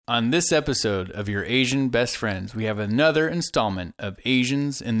On this episode of Your Asian Best Friends, we have another installment of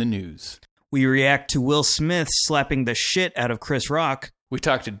Asians in the News. We react to Will Smith slapping the shit out of Chris Rock. We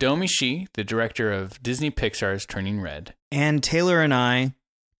talk to Domee Shi, the director of Disney Pixar's Turning Red. And Taylor and I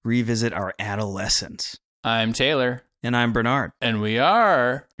revisit our adolescence. I'm Taylor. And I'm Bernard. And we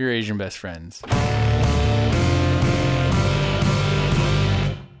are Your Asian Best Friends.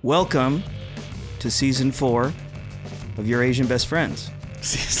 Welcome to Season 4 of Your Asian Best Friends.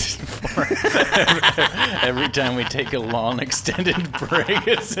 Season 4. Every time we take a long, extended break,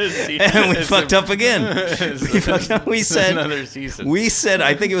 it's a season. And we fucked up again. We said another season. We said,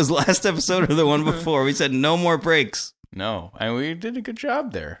 I think it was last episode or the one before, we said no more breaks. No, and we did a good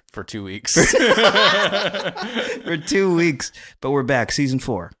job there for 2 weeks. For 2 weeks. But we're back, Season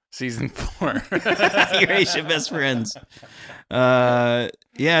 4. Season 4. Your Asian Best Friends. Yeah,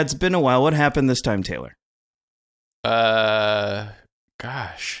 it's been a while. What happened this time, Taylor?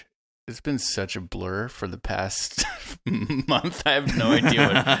 Gosh, it's been such a blur for the past month. I have no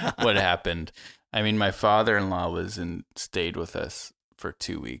idea what happened. I mean, my father-in-law stayed with us for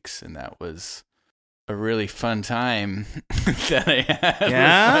 2 weeks, and that was a really fun time that I had.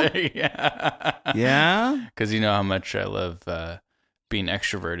 Yeah? Yeah? Because you know how much I love being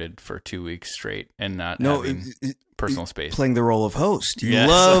extroverted for 2 weeks straight and not having personal space. Playing the role of host. You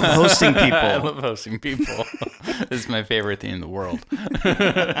love hosting people. I love hosting people. This is my favorite thing in the world.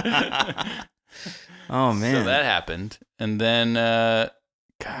 Oh, man. So that happened. And then,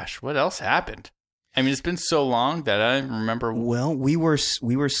 gosh, what else happened? I mean, it's been so long that I don't remember. Well, we were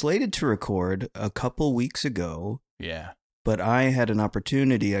slated to record a couple weeks ago. Yeah. But I had an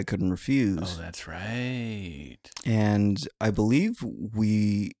opportunity I couldn't refuse. Oh, that's right. And I believe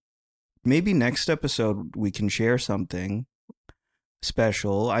maybe next episode we can share something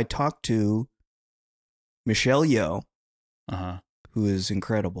special. I talked to Michelle Yeoh, who is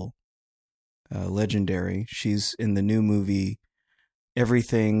incredible, legendary. She's in the new movie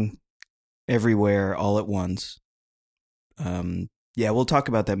Everything, Everywhere, All at Once. Yeah, we'll talk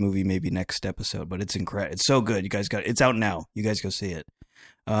about that movie maybe next episode, but it's incredible. It's so good. You guys it's out now. You guys go see it.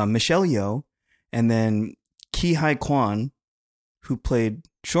 Michelle Yeoh, and then Ke Huy Quan, who played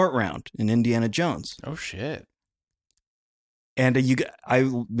Short Round in Indiana Jones. Oh shit! And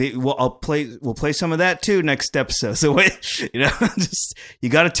we'll play some of that too next episode. So wait, just you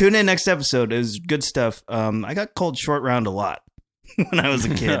got to tune in next episode. It was good stuff. I got called Short Round a lot when I was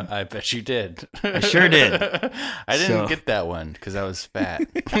a kid. I bet you did. I sure did. I didn't get that one because I was fat.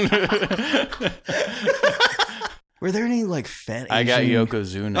 Were there any fat Asian... I got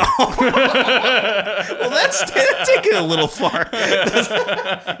Yokozuna. Well, that's taking it a little far.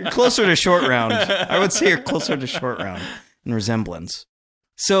 You're closer to Short Round. I would say you're closer to Short Round in resemblance.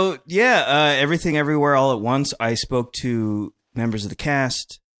 So, yeah, Everything Everywhere All at Once. I spoke to members of the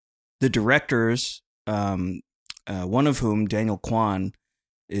cast, the directors, one of whom, Daniel Kwan,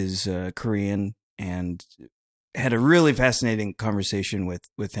 is Korean, and had a really fascinating conversation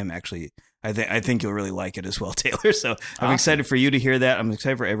with him, actually. I think you'll really like it as well, Taylor. So I'm excited for you to hear that. I'm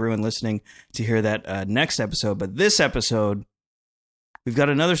excited for everyone listening to hear that next episode. But this episode, we've got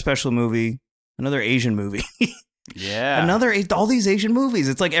another special movie, another Asian movie. Yeah. All these Asian movies.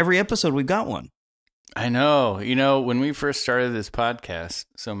 It's like every episode we've got one. I know. You know, when we first started this podcast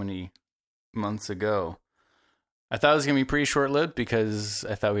so many months ago, I thought it was going to be pretty short-lived because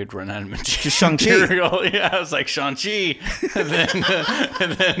I thought we'd run out of material. Shang-Chi. Yeah, I was like, Shang-Chi.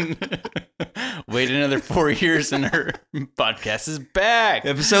 And then wait another 4 years and our podcast is back.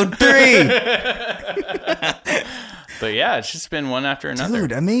 Episode 3. But yeah, it's just been one after another.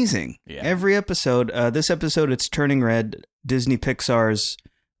 Dude, amazing. Yeah. Every episode. This episode, it's Turning Red, Disney Pixar's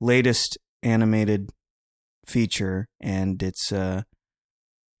latest animated feature. And it's,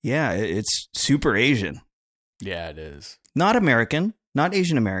 it's super Asian. Yeah, it is. Not American, not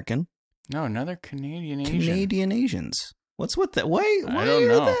Asian American. No, another Canadian Asian. Canadian Asians. What's with that? Why I don't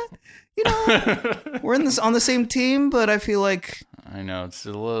know. We're on the same team, but I feel like I know it's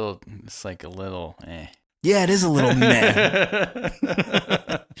like a little Yeah, it is a little meh.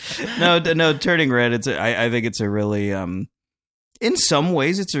 No, Turning Red. I think it's a really in some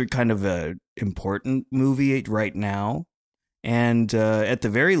ways it's a kind of a important movie right now, and at the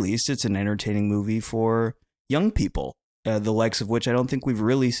very least, it's an entertaining movie for young people, the likes of which I don't think we've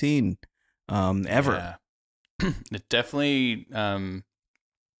really seen ever. Yeah. It definitely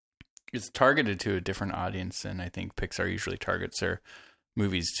it's targeted to a different audience than I think Pixar usually targets their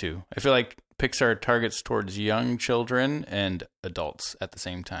movies to. I feel like Pixar targets towards young children and adults at the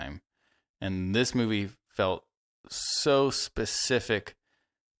same time. And this movie felt so specific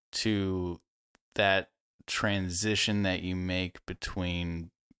to that transition that you make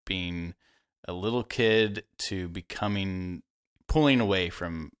between being a little kid to pulling away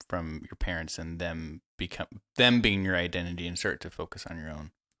from your parents and them being your identity and start to focus on your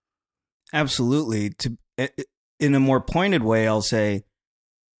own. Absolutely. In a more pointed way, I'll say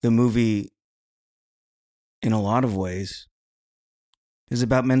the movie, in a lot of ways, is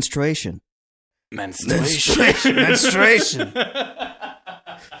about menstruation. Menstruation.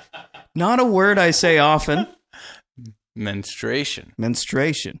 Not a word I say often. Menstruation.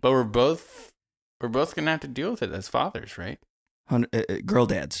 But we're both gonna have to deal with it as fathers, right? Girl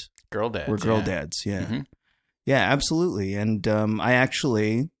dads. We're girl dads. Yeah. Mm-hmm. Yeah, absolutely. And I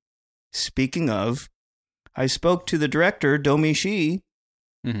actually, speaking of, I spoke to the director, Domi Shi,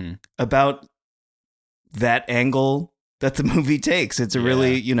 about that angle that the movie takes. It's a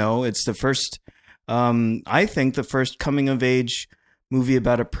really, it's the first, I think the first coming of age movie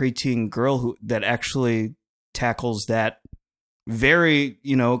about a preteen girl that actually tackles that very,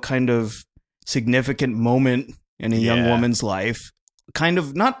 kind of significant moment in a young woman's life. Kind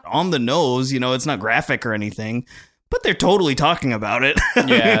of not on the nose, it's not graphic or anything, but they're totally talking about it.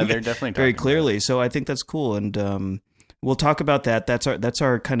 Yeah, they're definitely talking very clearly. So I think that's cool. And we'll talk about that. That's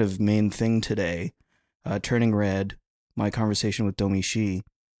our kind of main thing today. Turning Red, my conversation with Domi Shi.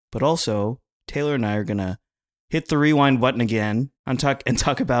 But also, Taylor and I are going to hit the rewind button again and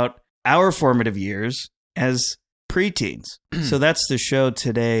talk about our formative years as preteens. So that's the show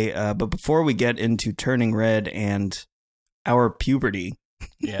today. But before we get into Turning Red and our puberty.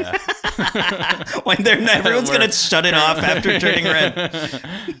 Yeah. Everyone's going to shut it off after Turning Red.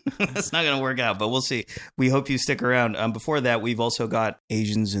 That's not going to work out, but we'll see. We hope you stick around. Before that, we've also got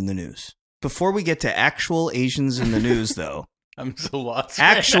Asians in the news. Before we get to actual Asians in the news, though. I'm so lost.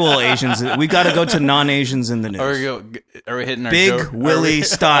 Actual Asians. We got to go to non-Asians in the news. Are we hitting our Big Willie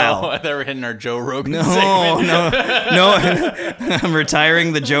style? I thought we were hitting our Joe Rogan segment. No. I'm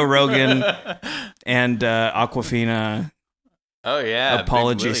retiring the Joe Rogan and Aquafina. Oh, yeah.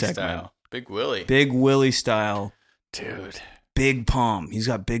 Apology segment. Style. Big Willie. Big Willie style. Dude. Big palm. He's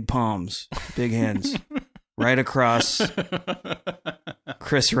got big palms. Big hands. Right across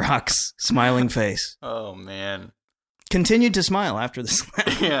Chris Rock's smiling face. Oh, man. Continued to smile after the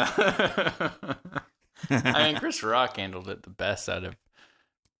slap. Yeah. I mean, Chris Rock handled it the best out of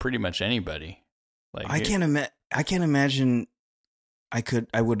pretty much anybody. I can't imagine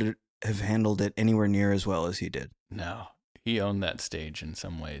I would have handled it anywhere near as well as he did. No. He owned that stage in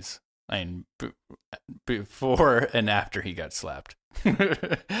some ways. I mean, before and after he got slapped.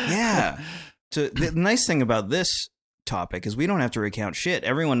 Yeah. So the nice thing about this topic is we don't have to recount shit.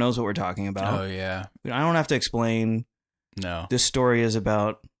 Everyone knows what we're talking about. Oh, yeah. I don't have to explain. No. This story is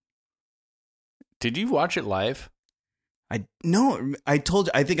about... Did you watch it live? I think I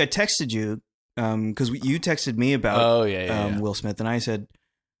texted you because you texted me about Will Smith, and I said...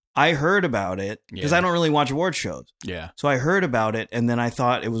 I heard about it because I don't really watch award shows. Yeah. So I heard about it and then I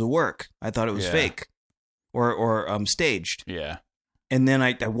thought it was a work. I thought it was fake or staged. Yeah. And then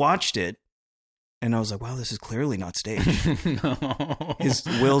I watched it and I was like, wow, this is clearly not staged. No.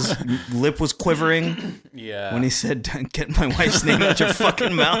 Will's lip was quivering. Yeah. When he said, get my wife's name out your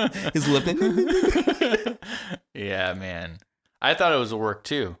fucking mouth. His lip. Yeah, man. I thought it was a work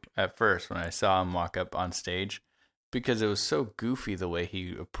too at first when I saw him walk up on stage. Because it was so goofy the way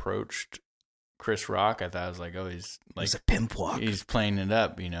he approached Chris Rock. I thought I was like, oh, he's like... It's a pimp walk. He's playing it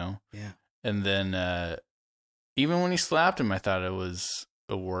up, Yeah. And then even when he slapped him, I thought it was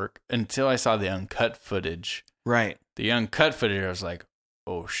a work. Until I saw the uncut footage. Right. The uncut footage, I was like,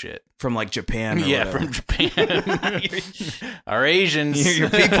 oh, shit. From like Japan or Yeah, whatever. from Japan. Our Asians. Your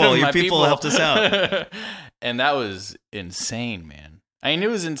people helped us out. And that was insane, man. I knew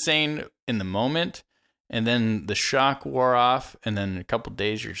it was insane in the moment. And then the shock wore off, and then a couple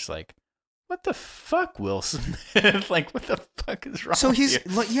days, you're just like, "What the fuck, Will Smith? Like, what the fuck is wrong?" So he's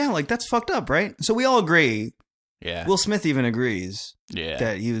with you? like that's fucked up, right? So we all agree. Yeah. Will Smith even agrees. Yeah.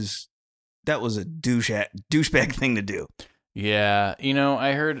 That was a douchebag thing to do. Yeah.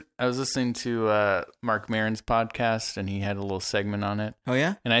 I was listening to Mark Maron's podcast, and he had a little segment on it. Oh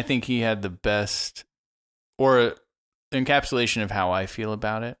yeah. And I think he had the best or encapsulation of how I feel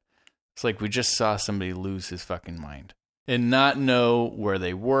about it. It's like we just saw somebody lose his fucking mind and not know where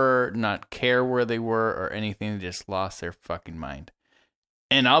they were, not care where they were or anything. They just lost their fucking mind.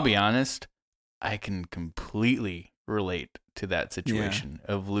 And I'll be honest, I can completely relate to that situation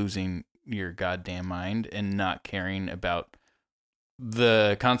of losing your goddamn mind and not caring about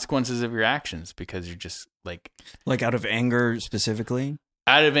the consequences of your actions because you're just like out of anger specifically.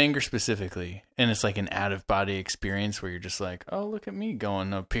 Out of Anger specifically. And it's like an out-of-body experience where you're just like, oh, look at me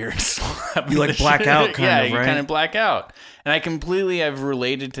going up here and slapping You like black out kind of, you right? kind of black out. And I've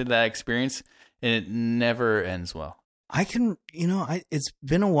related to that experience, and it never ends well. I can, it's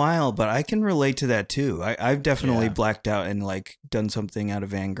been a while, but I can relate to that too. I've definitely blacked out and like done something out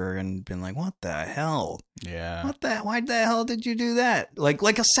of anger and been like, what the hell? Yeah. Why the hell did you do that? Like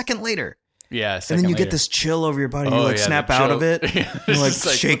a second later. Yeah. And then you get this chill over your body. You like snap out of it. You're like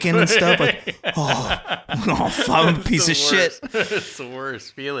shaking and stuff. Like, I'm a piece of shit. It's the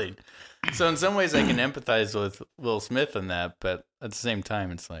worst feeling. So in some ways I can empathize with Will Smith in that, but at the same time,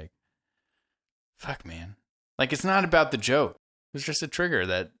 it's like, fuck, man. Like, it's not about the joke. It was just a trigger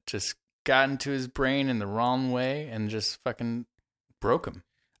that just got into his brain in the wrong way and just fucking broke him.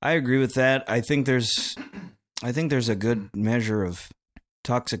 I agree with that. I think there's a good measure of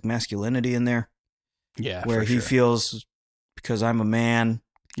toxic masculinity in there. Yeah, where he feels, because I'm a man,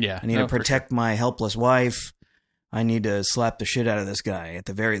 I need to protect my helpless wife. I need to slap the shit out of this guy at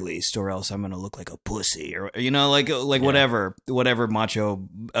the very least, or else I'm going to look like a pussy, or whatever macho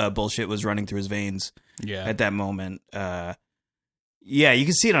bullshit was running through his veins. Yeah. At that moment, you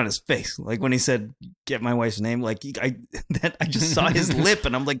can see it on his face. Like when he said, "Get my wife's name," like I just saw his lip,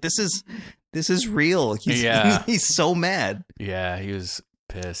 and I'm like, "This is real." He's so mad. Yeah, he was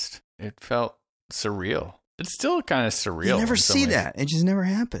pissed. It felt surreal. It's still kind of surreal. You never see that. It just never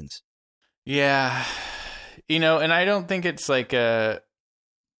happens. Yeah. And I don't think it's like I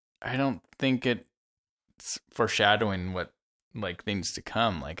don't think it's foreshadowing what like things to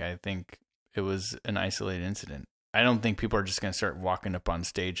come. Like, I think it was an isolated incident. I don't think people are just going to start walking up on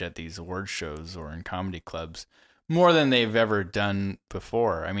stage at these award shows or in comedy clubs more than they've ever done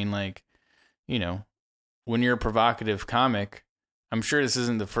before. I mean, like, when you're a provocative comic, I'm sure this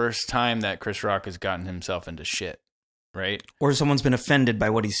isn't the first time that Chris Rock has gotten himself into shit. Right? Or someone's been offended by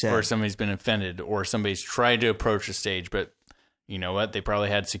what he said. Or somebody's been offended. Or somebody's tried to approach the stage, but you know what? They probably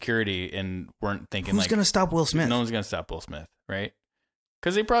had security and weren't thinking who's going to stop Will Smith? No one's going to stop Will Smith, right?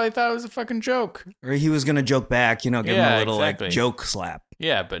 Because they probably thought it was a fucking joke. Or he was going to joke back, give him a little like joke slap.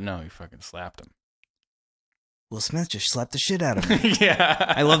 Yeah, but no, he fucking slapped him. Will Smith just slapped the shit out of me.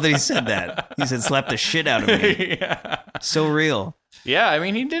 Yeah. I love that he said that. He said, slap the shit out of me. Yeah. So real. Yeah, I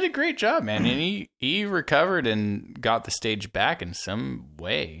mean, he did a great job, man. And he recovered and got the stage back in some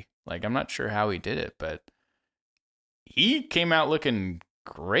way. Like, I'm not sure how he did it, but he came out looking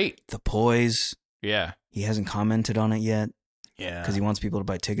great. The poise. Yeah. He hasn't commented on it yet. Yeah. Because he wants people to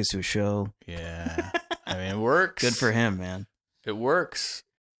buy tickets to a show. Yeah. I mean, it works. Good for him, man. It works.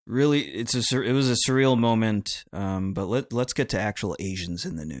 Really, it was a surreal moment, but let's get to actual Asians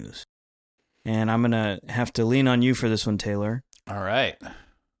in the news. And I'm going to have to lean on you for this one, Taylor. All right.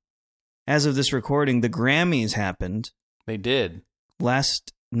 As of this recording, the Grammys happened. They did.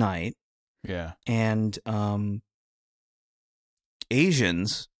 Last night. Yeah. And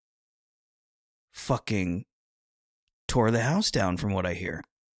Asians fucking tore the house down from what I hear.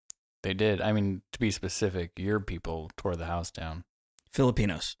 They did. I mean, to be specific, your people tore the house down.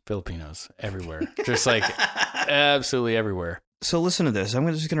 Filipinos everywhere. Just like absolutely everywhere. So listen to this. I'm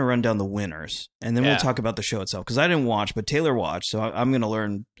just going to run down the winners, and then we'll talk about the show itself. Because I didn't watch, but Taylor watched, so I'm going to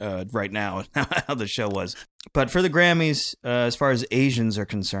learn right now how the show was. But for the Grammys, as far as Asians are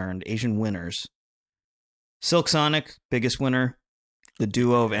concerned, Asian winners, Silk Sonic, biggest winner. The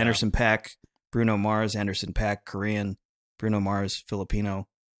duo of Anderson .Paak, Bruno Mars, Anderson .Paak, Korean, Bruno Mars, Filipino.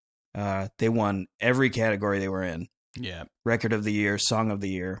 They won every category they were in. Yeah. Record of the year, song of the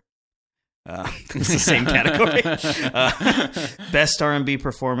year. It's the same category. Best R&B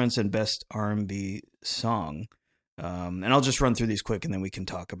performance and best R&B song. And I'll just run through these quick and then we can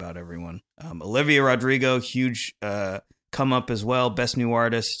talk about everyone. Olivia Rodrigo, huge come up as well. Best new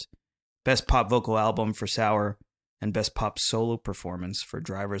artist, best pop vocal album for Sour, and best pop solo performance for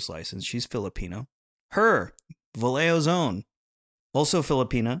Driver's License. She's Filipino. Her, Vallejo's own, also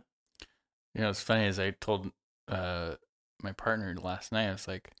Filipina. You know, it's funny, as I told my partner last night, I was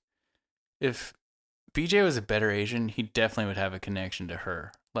like, if BJ was a better Asian, he definitely would have a connection to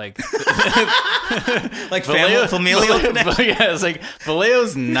her. Like, like familial connection. Yeah, it's like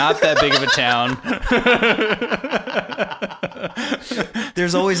Vallejo's not that big of a town.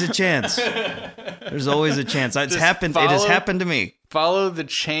 There's always a chance. There's always a chance. It's happened. It has happened to me. Follow the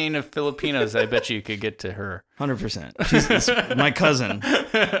chain of Filipinos. I bet you could get to her. 100%. She's my cousin.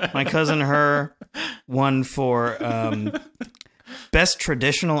 My cousin, her, won for best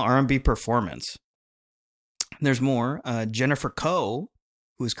traditional R&B performance. There's more. Jennifer Ko,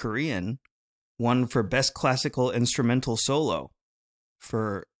 who is Korean, won for best classical instrumental solo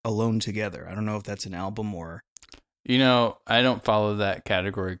for Alone Together. I don't know if that's an album or You know, I don't follow that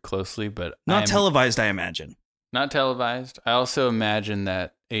category closely, but Not televised, I imagine. not televised. I also imagine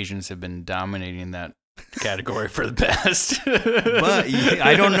that Asians have been dominating that category for the best. But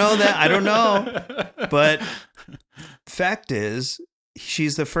I don't know that. I don't know. But fact is,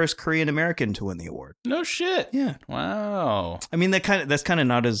 she's the first Korean American to win the award. No shit. Yeah. Wow. I mean, that's kind of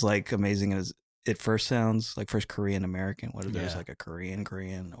not as like amazing as it first sounds. Like first Korean American. What if there's like a Korean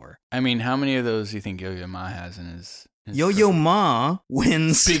or I mean, how many of those do you think Yo-Yo Ma has in his Yo-Yo Ma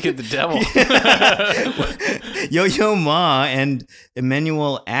wins. Speak of the devil. Yo-Yo Ma and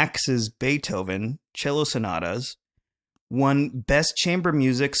Emmanuel Axe's Beethoven cello sonatas won Best Chamber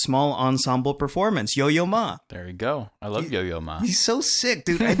Music Small Ensemble Performance. Yo-Yo Ma. There you go. I love Yo-Yo Ma. He's so sick,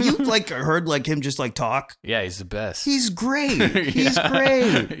 dude. Have you like heard like him just like talk? Yeah, he's the best. He's great. He's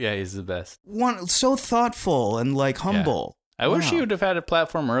great. Yeah, he's the best. So thoughtful and like humble. I wish he would have had a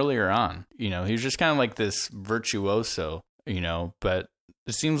platform earlier on. You know, he was just kind of like this virtuoso, you know, but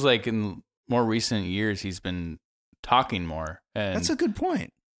it seems like in more recent years he's been talking more. And that's a good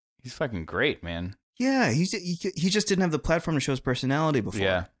point. He's fucking great, man. Yeah, he just didn't have the platform to show his personality before.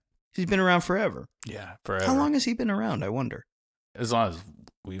 Yeah. He's been around forever. Yeah, forever. How long has he been around, I wonder? As long as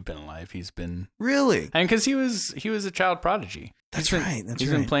we've been alive, he's been... Really? And because he was a child prodigy. That's right.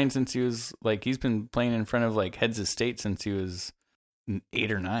 He's been playing since he was like he's been playing in front of like heads of state since he was 8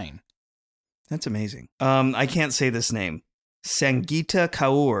 or 9. That's amazing. I can't say this name. Sangeeta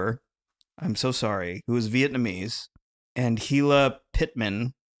Kaur, I'm so sorry, who is Vietnamese, and Hila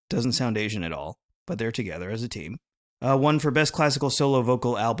Pittman, doesn't sound Asian at all, but they're together as a team. Won for Best Classical Solo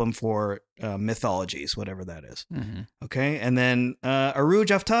Vocal Album for Mythologies, whatever that is. Mm-hmm. Okay, and then Arooj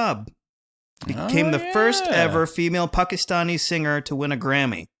Aftab became the first ever female Pakistani singer to win a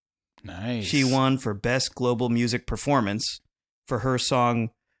Grammy. Nice. She won for Best Global Music Performance for her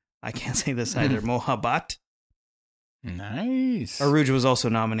song, I can't say this either, Mohabbat. Nice. Arooj was also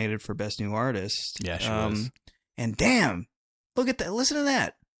nominated for Best New Artist. Yeah, she was. And damn, look at that. Listen to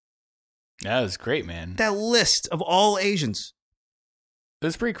that. That was great, man. That list of all Asians. It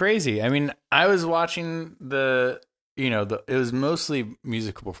was pretty crazy. I mean, I was watching it was mostly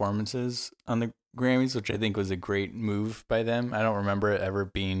musical performances on the Grammys, which I think was a great move by them. I don't remember it ever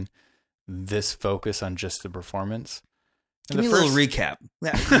being this focused on just the performance. Give me a little recap.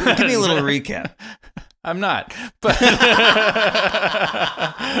 Give me a little recap. I'm not, but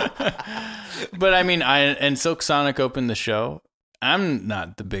but I mean, and Silk Sonic opened the show. I'm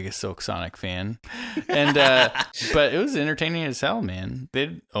not the biggest Silk Sonic fan, and but it was entertaining as hell, man.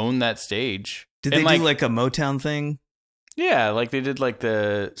 They owned that stage. Did they do like a Motown thing? Yeah, like they did like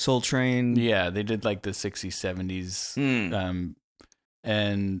the Soul Train. Yeah, they did like the 60s, 70s,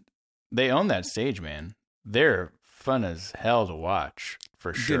 and they own that stage, man. They're fun as hell to watch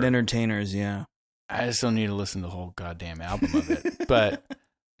for sure. Good entertainers, yeah. I just don't need to listen to the whole goddamn album of it, but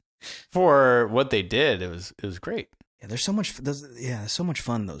for what they did, it was great. Yeah, there's so much. So much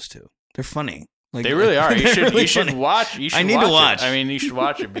fun. Those two, they're funny. Like they really are. You should really watch. You should. I need to watch. I mean, you should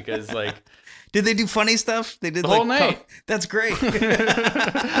watch it because like. Did they do funny stuff? They did the whole night. That's great. They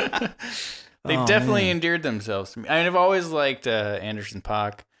definitely endeared themselves to me. I mean, I've always liked Anderson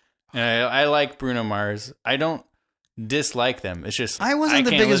 .Paak, and I like Bruno Mars. I don't dislike them. It's just I wasn't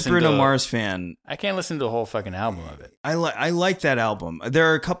the biggest Bruno Mars fan. I can't listen to a whole fucking album of it. I like that album. There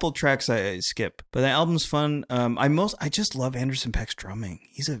are a couple tracks I skip, but the album's fun. I just love Anderson .Paak's drumming.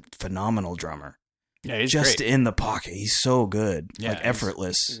 He's a phenomenal drummer. Yeah, he's just great. In the pocket. He's so good. Yeah, like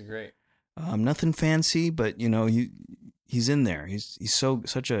effortless. He's great. Nothing fancy, but you know he's in there. He's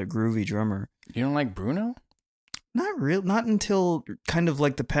such a groovy drummer. You don't like Bruno? Not real. Not until kind of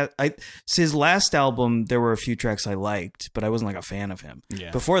like his last album. There were a few tracks I liked, but I wasn't like a fan of him.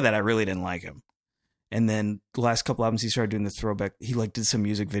 Yeah. Before that, I really didn't like him. And then the last couple albums, he started doing the throwback. He like did some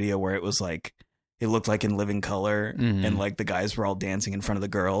music video where it was like it looked like in living color, and like the guys were all dancing in front of the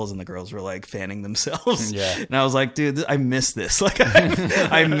girls, and the girls were like fanning themselves. Yeah. And I was like, dude, I miss this. Like,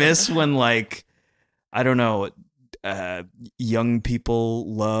 I miss when like I don't know. Young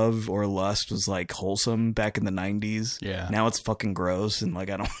people love or lust was like wholesome back in the 90s. Yeah. Now it's fucking gross and like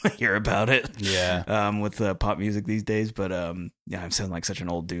I don't want to hear about it. Yeah. With pop music these days, but yeah, I'm sounding like such an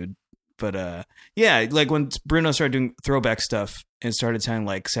old dude. But yeah, like when Bruno started doing throwback stuff and started sounding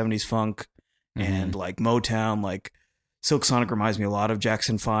like 70s funk and like Motown, like Silk Sonic reminds me a lot of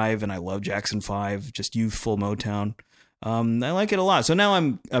Jackson 5, and I love Jackson 5, just youthful Motown. I like it a lot. So now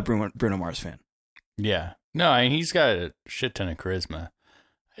I'm a Bruno Mars fan. Yeah. No, I mean, he's got a shit ton of charisma.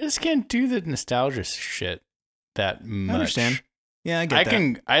 I just can't do the nostalgia shit that much. I understand. Yeah, I get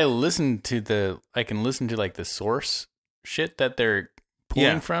that. I can listen to like the source shit that they're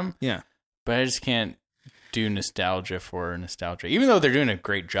pulling from. Yeah. But I just can't do nostalgia for nostalgia, even though they're doing a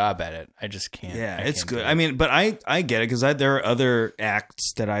great job at it. I just can't. Yeah, I it's can't good. do it. I mean, but I get it because there are other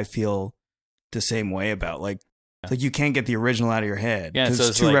acts that I feel the same way about. Like you can't get the original out of your head. Yeah, 'cause so it's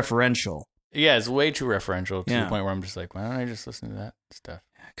it's too like- referential. Yeah, it's way too referential to Yeah. the point where I'm just like, why don't I just listen to that stuff?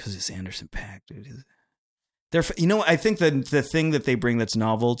 Because it's Anderson .Paak, dude. I think the thing that they bring that's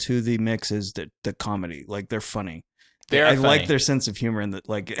novel to the mix is the comedy. Like they're funny. I funny. like their sense of humor and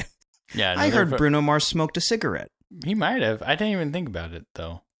like. Yeah, no, I they're heard Bruno Mars smoked a cigarette. he might have. I didn't even think about it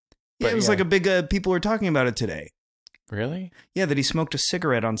though. Yeah, But it was like a big. People were talking about it today. Really? Yeah, that he smoked a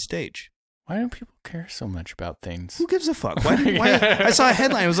cigarette on stage. Why do people care so much about things? Who gives a fuck? Why? I saw a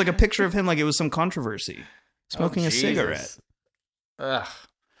headline. It was like a picture of him, like it was some controversy, smoking Oh, a Jesus. cigarette. Ugh.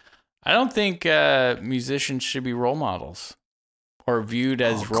 I don't think musicians should be role models or viewed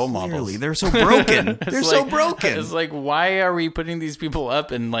as role Clearly, models. they're so broken. It's They're so like- broken. It's like, why are we putting these people up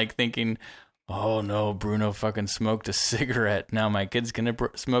and like thinking, oh no, Bruno fucking smoked a cigarette. Now my kid's gonna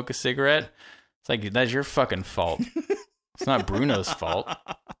smoke a cigarette. It's like, that's your fucking fault. It's not Bruno's fault.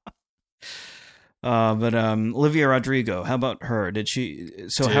 But Olivia Rodrigo, how about her? Did she?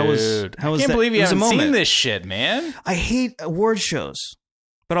 So Dude, how was I can't that? believe you It was a haven't seen moment. this shit, man. I hate award shows,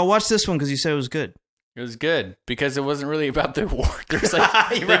 but I'll watch this one because you said it was good. It was good because it wasn't really about the award. There's like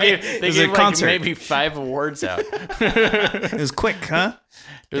Right. It they was a gave like concert. maybe 5 awards out. It was quick, huh?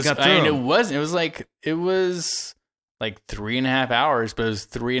 It was, got I mean, through it 'em. wasn't. It was like 3.5 hours, but it was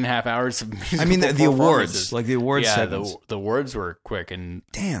 3.5 hours of musical I mean, the awards, performances. like the awards Yeah, segments. the awards were quick and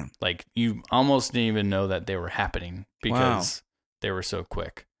Damn. like you almost didn't even know that they were happening because they were so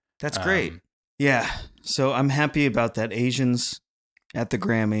quick. That's great. Um, Yeah. So I'm happy about that. Asians at the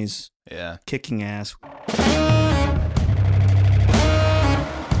Grammys Yeah. kicking ass.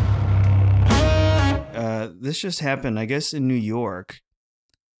 This just happened, I guess, in New York.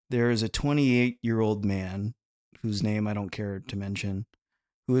 There is a 28-year-old man, whose name I don't care to mention,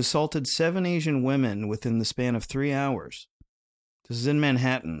 who assaulted 7 Asian women within the span of 3 hours. This is in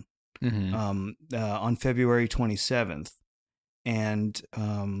Manhattan. Mm-hmm. On February 27th. And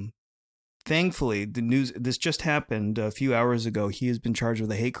thankfully, the news, this just happened a few hours ago. He has been charged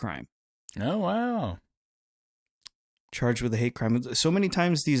with a hate crime. Oh, wow. Charged with a hate crime. So many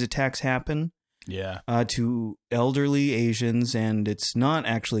times these attacks happen Yeah. to elderly Asians, and it's not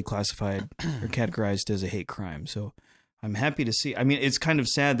actually classified or categorized as a hate crime. So I'm happy to see. I mean, it's kind of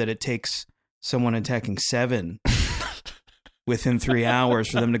sad that it takes someone attacking 7 within 3 hours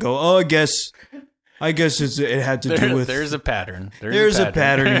for them to go, oh, I guess it had to do with. There's a pattern. There's a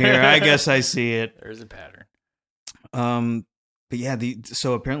pattern here. I guess I see it. There's a pattern. But yeah,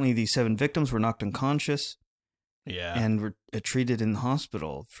 so apparently these 7 victims were knocked unconscious Yeah. and were treated in the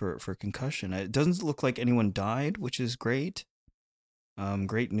hospital for concussion. It doesn't look like anyone died, which is great.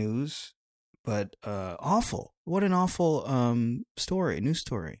 Great news, but awful. What an awful news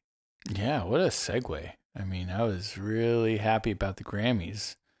story. Yeah, what a segue. I mean, I was really happy about the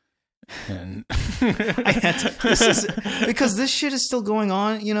Grammys. And I had to, because this shit is still going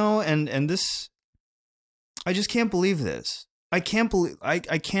on, and this, I just can't believe this. I can't believe I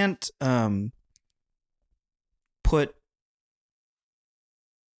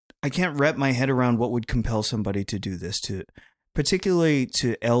can't wrap my head around what would compel somebody to do this to, particularly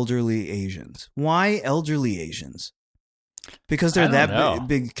to elderly Asians. Why elderly Asians? Because they're I don't know.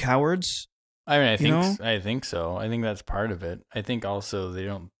 big cowards. I mean, know? I think so. I think that's part of it. I think also they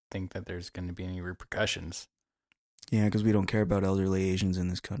don't think that there's going to be any repercussions. Yeah, because we don't care about elderly Asians in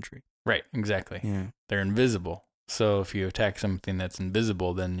this country. Right, exactly. Yeah. They're invisible. So if you attack something that's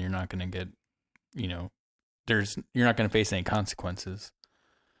invisible, then you're not going to get, you're not going to face any consequences.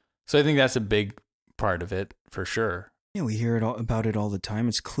 So I think that's a big part of it for sure. Yeah, we hear about it all the time.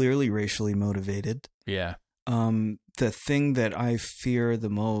 It's clearly racially motivated. Yeah. The thing that I fear the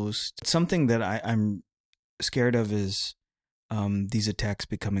most, something that I'm scared of is these attacks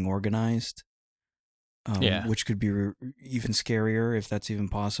becoming organized. Which could be even scarier if that's even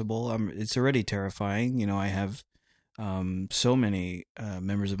possible. It's already terrifying. I have so many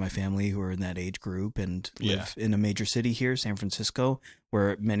members of my family who are in that age group and live in a major city here, San Francisco,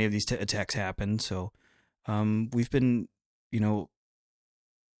 where many of these attacks happen. So we've been,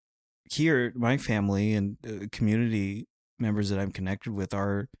 here, my family and community members that I'm connected with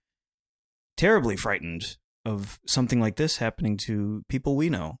are terribly frightened of something like this happening to people we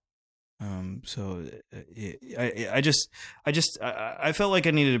know. So I felt like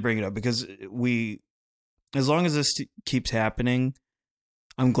I needed to bring it up because as long as this keeps happening,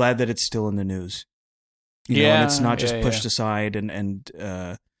 I'm glad that it's still in the news. And it's not just pushed aside and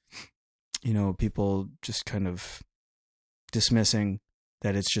people just kind of dismissing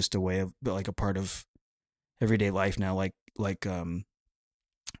that it's just a way of, like, a part of everyday life now, like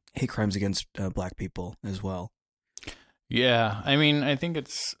hate crimes against black people as well. Yeah, I mean, I think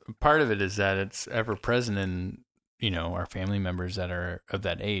it's part of it is that it's ever present in, our family members that are of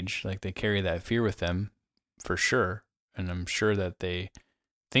that age. Like they carry that fear with them for sure. And I'm sure that they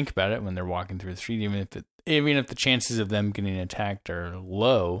think about it when they're walking through the street, even if the chances of them getting attacked are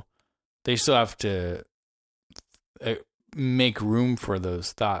low, they still have to make room for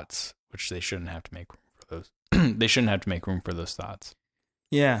those thoughts, which they shouldn't have to make room for those. They shouldn't have to make room for those thoughts.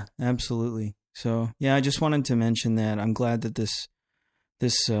 Yeah, absolutely. So, yeah, I just wanted to mention that I'm glad that this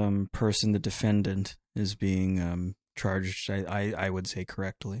person, the defendant, is being charged, I would say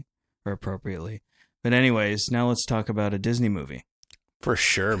correctly or appropriately. But anyways, now let's talk about a Disney movie. For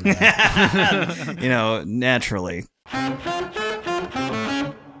sure, man. Naturally.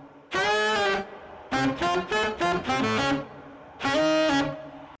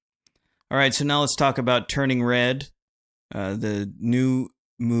 All right, so now let's talk about Turning Red, the new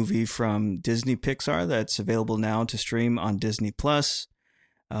movie from Disney Pixar that's available now to stream on Disney Plus.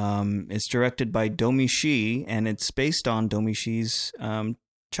 It's directed by Domi Shi, and it's based on Domi Shi's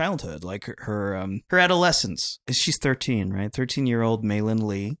childhood, like her adolescence. She's 13, right? 13-year-old Maylin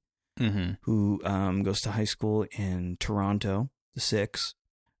Lee, who goes to high school in Toronto, the Six,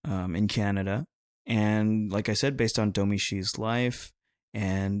 in Canada. And like I said, based on Domi Shi's life.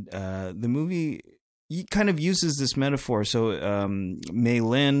 And the movie kind of uses this metaphor. So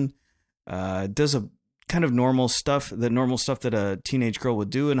Maylin does a kind of normal stuff that a teenage girl would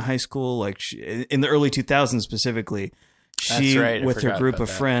do in high school, like in the early 2000s specifically. She, with her group of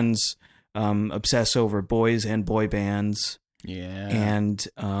friends, obsess over boys and boy bands. Yeah. And,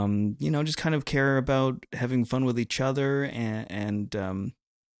 just kind of care about having fun with each other and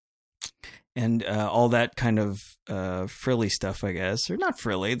all that kind of frilly stuff, I guess. Or not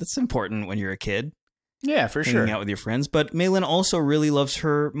frilly. That's important when you're a kid. Yeah, for sure. Hanging out with your friends. But Maylin also really loves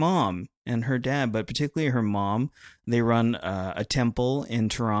her mom and her dad, but particularly her mom. They run a temple in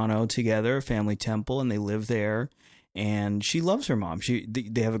Toronto together, a family temple, and they live there. And she loves her mom.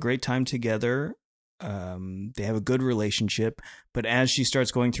 They have a great time together. They have a good relationship. But as she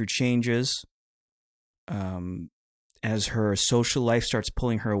starts going through changes, as her social life starts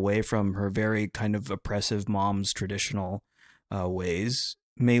pulling her away from her very kind of oppressive mom's traditional ways,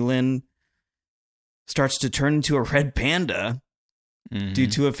 Maylin starts to turn into a red panda due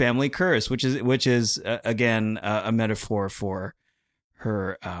to a family curse, which is again a metaphor for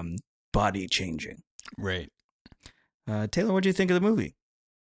her body changing. Right. Taylor, what do you think of the movie?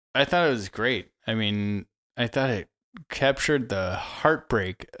 I thought it was great. I mean, I thought it captured the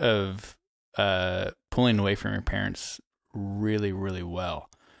heartbreak of pulling away from your parents really, really well.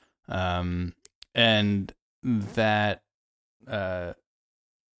 And that I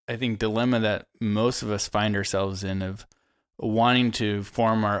think dilemma that most of us find ourselves in of wanting to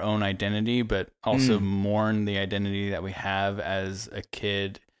form our own identity, but also mourn the identity that we have as a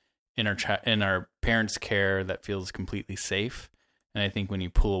kid in our parents' care that feels completely safe. And I think when you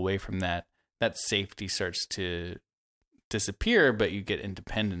pull away from that safety starts to disappear, but you get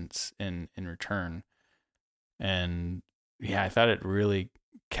independence in return. And yeah, I thought it really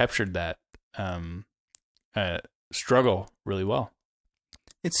captured that struggle really well.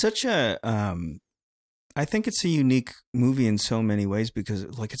 It's such a, I think it's a unique movie in so many ways because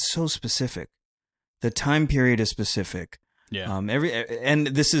it's so specific. The time period is specific. Yeah. And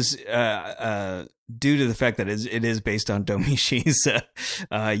this is due to the fact that it is based on Domi Shi's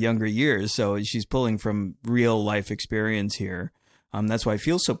younger years, so she's pulling from real life experience here. That's why it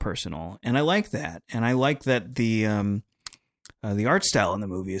feels so personal, and I like that. And I like that the art style in the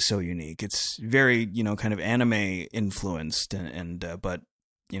movie is so unique. It's very kind of anime influenced, and but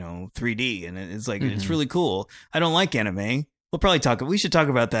 3D, and it's like it's really cool. I don't like anime. We should talk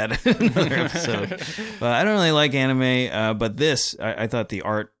about that in another episode. But I don't really like anime, but this, I thought the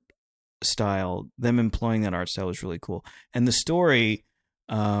art style, them employing that art style was really cool. And the story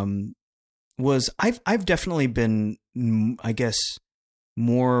was, I've definitely been, I guess,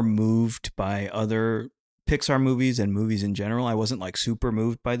 more moved by other Pixar movies and movies in general. I wasn't super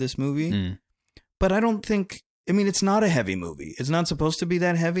moved by this movie. But I don't think, it's not a heavy movie. It's not supposed to be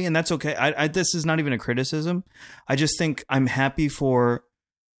that heavy, and that's okay. This is not even a criticism. I just think I'm happy for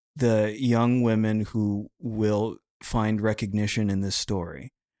the young women who will find recognition in this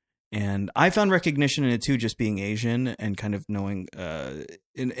story. And I found recognition in it too, just being Asian and kind of knowing,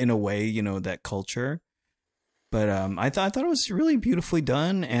 in a way, that culture. But I thought it was really beautifully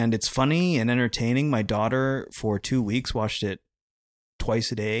done, and it's funny and entertaining. My daughter, for 2 weeks, watched it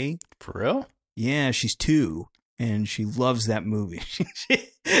twice a day. For real? Yeah, she's 2. and she loves that movie.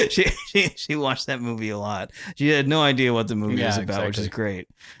 She watched that movie a lot. She had no idea what the movie was about, which is great.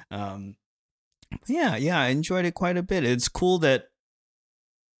 Yeah, I enjoyed it quite a bit. It's cool that,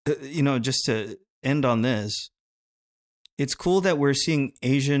 just to end on this, it's cool that we're seeing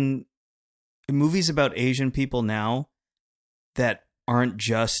Asian movies about Asian people now that aren't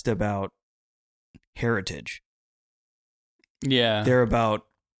just about heritage. Yeah. They're about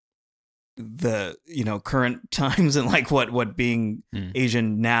the, current times and like what being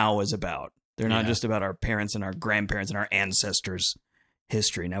Asian now is about. They're not just about our parents and our grandparents and our ancestors'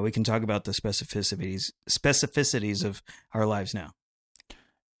 history. Now we can talk about the specificities of our lives now.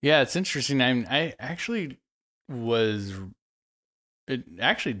 Yeah, it's interesting. It actually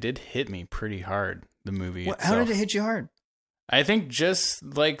did hit me pretty hard, the movie itself. How did it hit you hard? I think just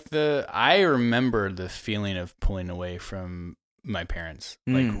like I remember the feeling of pulling away from my parents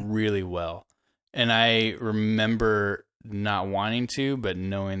like really well. And I remember not wanting to, but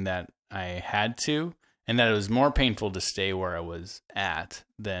knowing that I had to, and that it was more painful to stay where I was at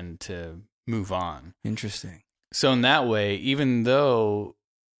than to move on. Interesting. So in that way, even though,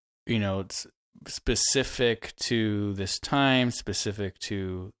 it's specific to this time, specific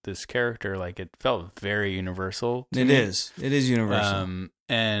to this character, like it felt very universal to me. It is universal.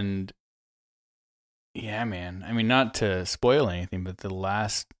 And yeah, man, I mean, not to spoil anything, but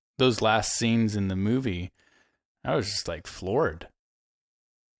those last scenes in the movie, I was just like floored.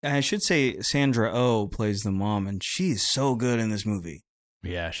 I should say Sandra Oh plays the mom, and she's so good in this movie.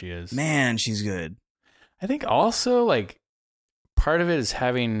 Yeah, she is. Man, she's good. I think also like part of it is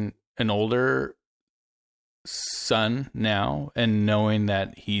having an older son now and knowing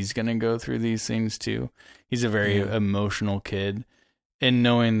that he's going to go through these things too. He's a very emotional kid, and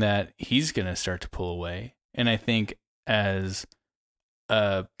knowing that he's going to start to pull away. And I think as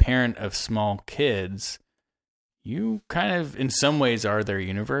a parent of small kids, you kind of in some ways are their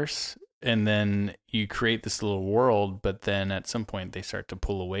universe, and then you create this little world, but then at some point they start to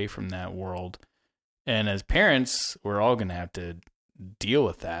pull away from that world. And as parents, we're all going to have to deal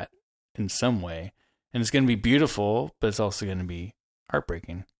with that in some way. And it's going to be beautiful, but it's also going to be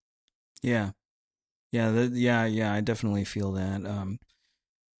heartbreaking. Yeah. Yeah, I definitely feel that.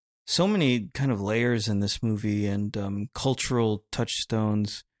 So many kind of layers in this movie and cultural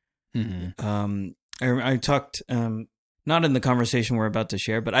touchstones. Mm-hmm. I talked, not in the conversation we're about to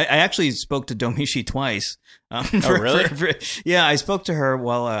share, but I actually spoke to Domishi twice. Really? Yeah, I spoke to her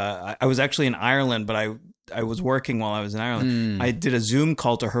while I was actually in Ireland, but I was working while I was in Ireland. I did a Zoom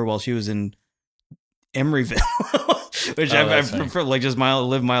call to her while she was in Emeryville, which I prefer, like just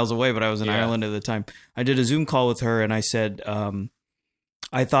live miles away, but I was in Ireland at the time. I did a Zoom call with her, and I said,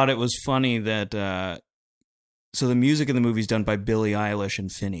 I thought it was funny that, so the music in the movie is done by Billie Eilish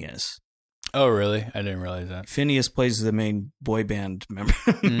and Phineas. Oh, really? I didn't realize that. Phineas plays the main boy band member.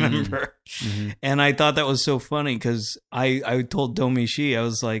 Mm-hmm. And I thought that was so funny because I told Domishi, I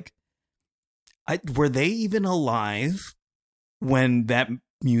was like, were they even alive when that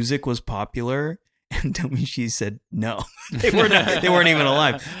music was popular? And Domishi said, no, they weren't even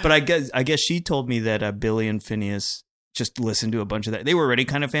alive. But I guess she told me that Billy and Phineas just listened to a bunch of that. They were already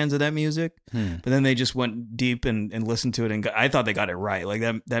kind of fans of that music, but then they just went deep and listened to it. And I thought they got it right. Like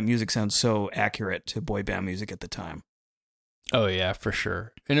that music sounds so accurate to boy band music at the time. Oh yeah, for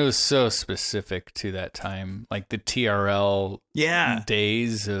sure. And it was so specific to that time, like the TRL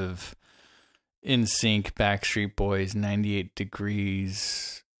days of NSYNC, Backstreet Boys, 98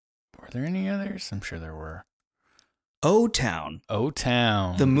 Degrees. Were there any others? I'm sure there were. O-Town.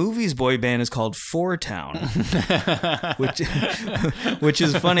 O-Town. The movie's boy band is called Four Town, which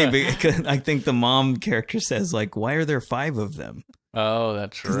is funny because I think the mom character says, like, why are there 5 of them? Oh,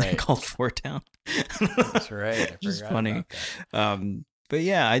 that's right. They're called Four Town. That's right. Which is funny. But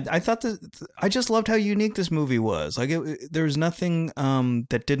yeah, I thought I just loved how unique this movie was. Like, there was nothing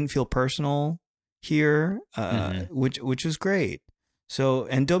that didn't feel personal here, which was great. So,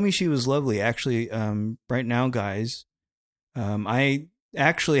 and Domishi was lovely. Actually, right now, guys, I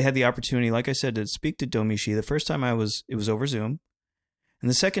actually had the opportunity, like I said, to speak to Domishi. The first time it was over Zoom. And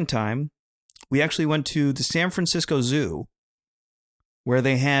the second time, we actually went to the San Francisco Zoo, where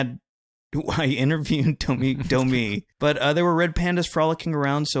I interviewed Domi, but there were red pandas frolicking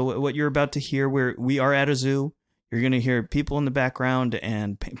around. So what you're about to hear, we are at a zoo. You're going to hear people in the background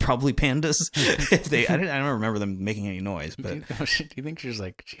and probably pandas. I don't remember them making any noise. But do you think she's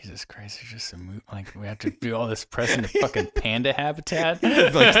like, Jesus Christ, there's just some like we have to do all this press into fucking panda habitat,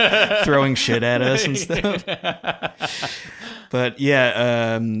 like throwing shit at us and stuff. But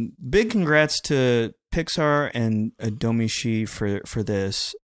yeah, big congrats to Pixar and Domishi for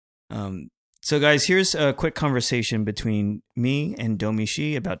this. So, guys, here's a quick conversation between me and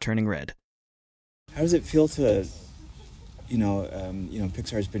Domishi about Turning Red. How does it feel to,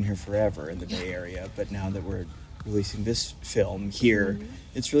 Pixar's been here forever in the Bay Area, but now that we're releasing this film here,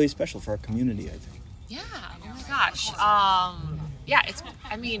 it's really special for our community, I think. Yeah. Oh my gosh.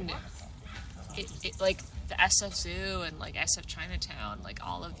 It like the SF Zoo and like SF Chinatown, like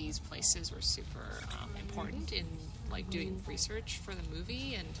all of these places were super important in like doing research for the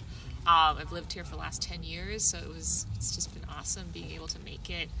movie, and I've lived here for the last 10 years, so it's just been awesome being able to make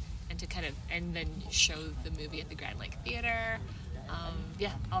it and to and then show the movie at the Grand Lake Theater.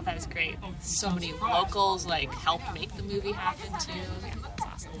 All that is great. So many locals like help make the movie happen too. Yeah,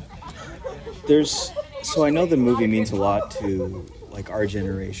 it's awesome. So I know the movie means a lot to like our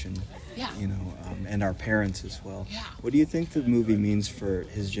generation. Yeah. And our parents as well. Yeah. What do you think the movie means for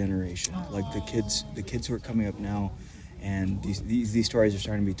his generation? Like the kids who are coming up now, and these stories are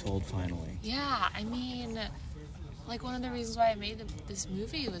starting to be told finally. Yeah, I mean, like one of the reasons why I made this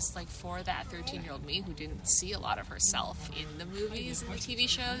movie was like for that 13-year-old me who didn't see a lot of herself in the movies and the TV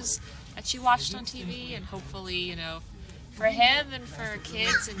shows that she watched on TV, and hopefully, for him and for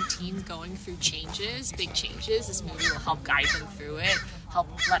kids and teens going through big changes, this movie will help guide them through it, help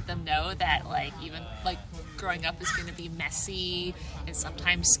let them know that like even like growing up is going to be messy and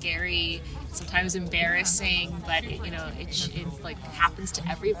sometimes scary, sometimes embarrassing, but it like happens to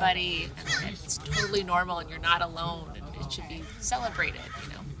everybody, and it's totally normal, and you're not alone, and it should be celebrated.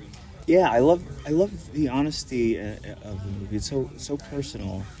 Yeah, I love the honesty of the movie. It's so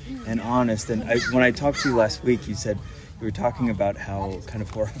personal and honest. And when I talked to you last week, you said we were talking about how kind of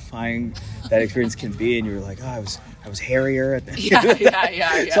horrifying that experience can be, and you were like, "Oh, I was hairier at the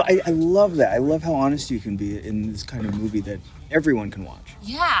Yeah. So I love that. I love how honest you can be in this kind of movie that everyone can watch.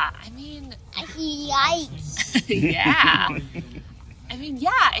 Yeah, I mean, Yikes. yeah. I mean, yeah.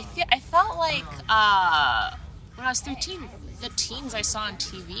 I felt like when I was 13, the teens I saw on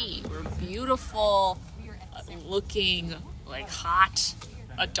TV were beautiful, looking like hot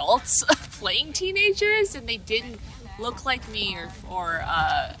adults playing teenagers, and they didn't look like me or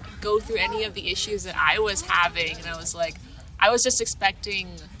go through any of the issues that I was having. And I was just expecting,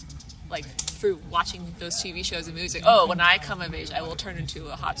 like, through watching those TV shows and movies, like, oh, when I come of age, I will turn into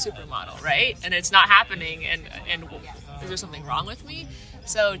a hot supermodel, right? And it's not happening, and is there something wrong with me?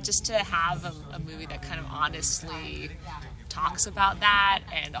 So just to have a movie that kind of honestly talks about that,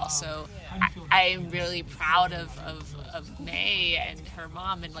 and also I am really proud of May and her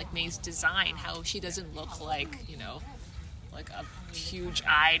mom, and like May's design, how she doesn't look like, like a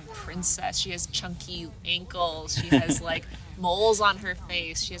huge-eyed princess. She has chunky ankles, she has like moles on her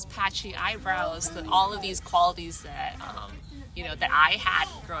face, she has patchy eyebrows, all of these qualities that that I had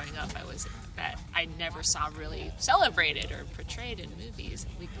growing up, that I never saw really celebrated or portrayed in movies.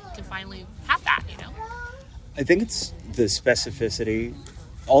 We can finally have that, I think it's the specificity,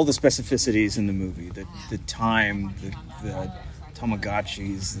 all the specificities in the movie, the time, the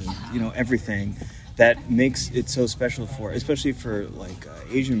Tamagotchis, everything that makes it so special especially for like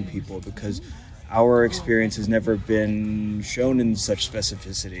Asian people, because our experience has never been shown in such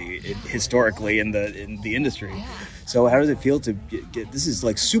specificity historically in the industry. Yeah. So how does it feel to get this is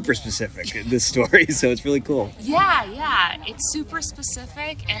like super specific in this story, so it's really cool. Yeah, it's super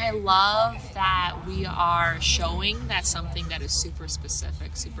specific, and I love that we are showing that something that is super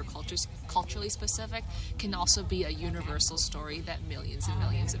specific, super culturally specific, can also be a universal story that millions and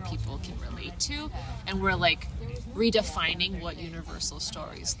millions of people can relate to, and we're like redefining what universal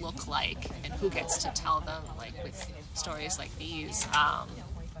stories look like and who gets to tell them, like with stories like these.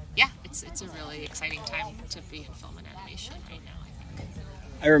 It's a really exciting time to be in film and animation right now, I think.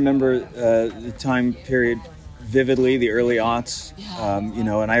 I remember the time period vividly, the early aughts,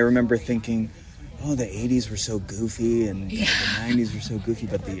 and I remember thinking, oh, the 80s were so goofy, and the 90s were so goofy,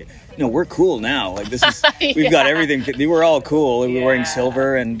 but we're cool now. Like, this is, we've got everything. They were all cool. We were wearing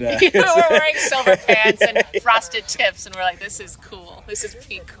silver, and we're wearing silver pants and frosted tips, and we're like, this is cool. This is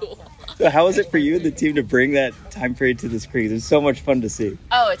pretty cool. So how was it for you, the team, to bring that time period to the screen? It's so much fun to see.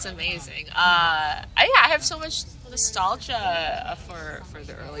 Oh, it's amazing. I have so much nostalgia for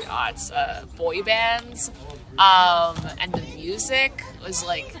the early aughts. Boy bands, and the music was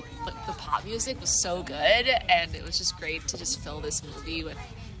like, the pop music was so good, and it was just great to just fill this movie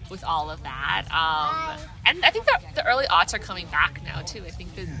with all of that. And I think the early aughts are coming back now too. I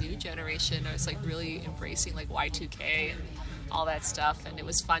think the new generation is like really embracing like Y2K and all that stuff, and it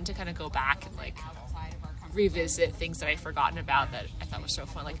was fun to kind of go back and like revisit things that I'd forgotten about that I thought were so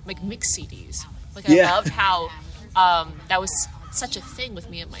fun, like mix CDs. Like I loved how that was such a thing with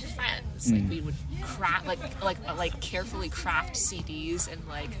me and my friends. Like we would craft like carefully craft CDs and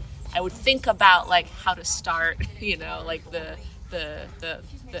like I would think about like how to start, you know, like the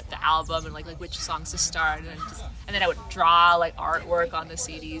album and like which songs to start, and then I would draw like artwork on the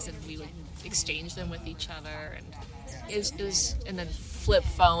CDs, and we would exchange them with each other, and it was and then flip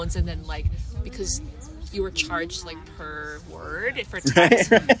phones, and then like because you were charged like per word for text,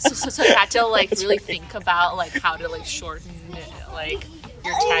 so you had to like really think about like how to like shorten it, like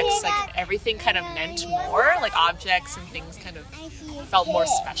your text, like everything kind of meant more, like objects and things kind of felt more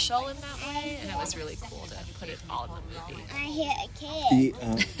special in that way, and it was really cool to put it all in the movie. I hear a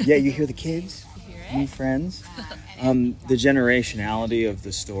kid. Yeah, you hear the kids, You hear it? new friends. The generationality of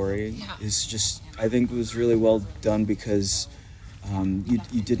the story is just, I think, was really well done because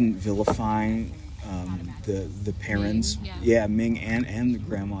you didn't vilify the parents, Ming and the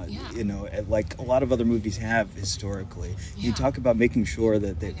grandma, you know, like a lot of other movies have historically. You talk about making sure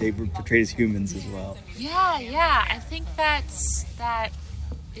that they were portrayed as humans as well. Yeah. I think that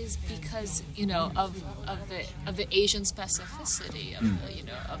is because, you know, of the Asian specificity of the, you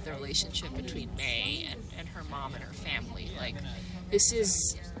know, of the relationship between May and her mom and her family. Like, this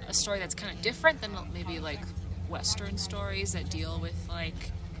is a story that's kind of different than maybe like Western stories that deal with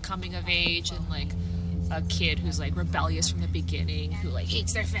like coming of age and like a kid who's like rebellious from the beginning, who like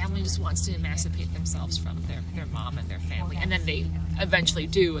hates their family and just wants to emancipate themselves from their mom and their family, and then they eventually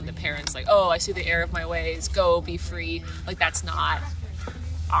do, and the parents like, oh, I see the error of my ways, go be free. Like, that's not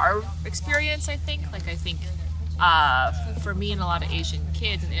our experience. I think for me and a lot of Asian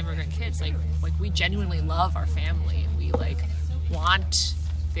kids and immigrant kids, like we genuinely love our family, and we like want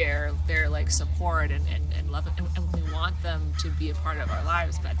their like support and love it, and we want them to be a part of our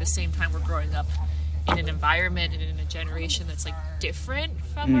lives, but at the same time we're growing up in an environment and in a generation that's like different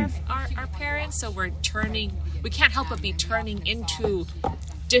from our parents, so we can't help but be turning into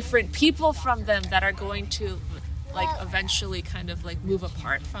different people from them that are going to like eventually kind of like move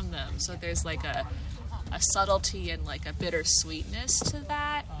apart from them. So there's like a subtlety and like a bittersweetness to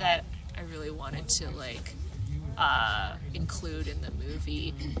that I really wanted to like include in the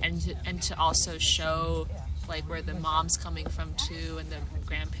movie, and to also show like where the mom's coming from too, and the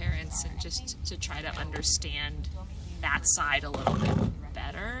grandparents, and just to try to understand that side a little bit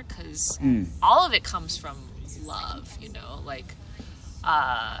better, because all of it comes from love, you know, like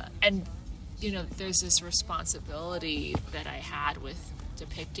and you know, there's this responsibility that I had with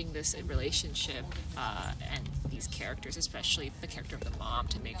depicting this relationship and these characters, especially the character of the mom,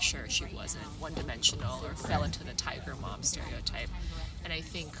 to make sure she wasn't one-dimensional or fell into the tiger mom stereotype. And I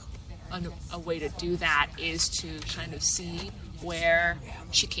think a way to do that is to kind of see where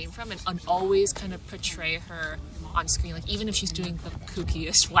she came from, and always kind of portray her on screen, like even if she's doing the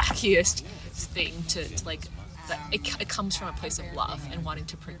kookiest, wackiest thing, to like it comes from a place of love and wanting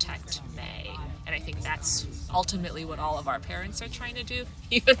to protect May. And I think that's ultimately what all of our parents are trying to do,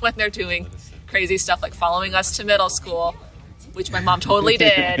 even when they're doing crazy stuff like following us to middle school, which my mom totally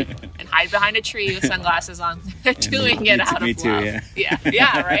did, and hide behind a tree with sunglasses on. They're doing it out of love.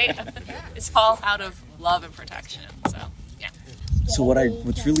 Yeah, right? It's all out of love and protection. So, yeah. So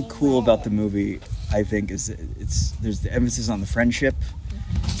what's really cool about the movie, I think, is there's the emphasis on the friendship,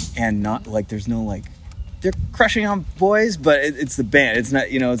 and not like there's no like they're crushing on boys, but it's the band. It's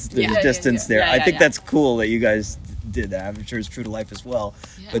not, you know, there's distance there. I think that's cool that you guys did that. I'm sure it's true to life as well.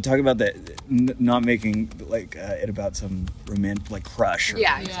 Yeah. But talk about that, not making like it about some romantic like crush.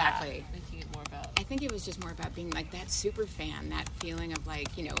 Exactly. Making it more about. I think it was just more about being like that super fan, that feeling of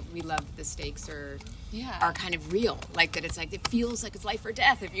like, you know, we love the stakes are kind of real. Like that, it's like it feels like it's life or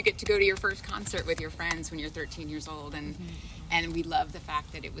death if you get to go to your first concert with your friends when you're 13 years old, and we love the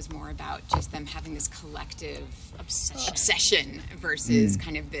fact that it was more about just them having this collective obsession versus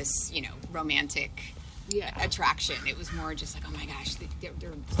kind of this, you know, romantic attraction. It was more just like, oh my gosh,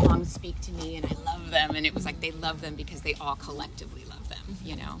 their songs speak to me and I love them. And it was like they love them because they all collectively love them,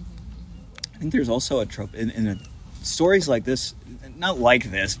 you know? I think there's also a trope in stories like this, not like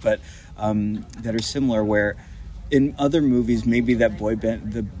this, but that are similar, where in other movies, maybe that boy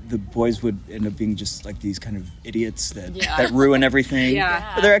band, the boys would end up being just like these kind of idiots that ruin everything.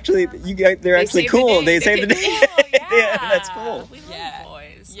 But they're actually they're actually cool. They save the day. That's cool. We love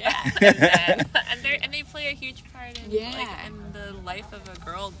boys. and they play a huge part in in the life of a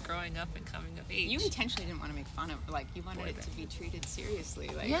girl growing up and coming of age. You intentionally didn't want to make fun of, like, you wanted it to be treated seriously.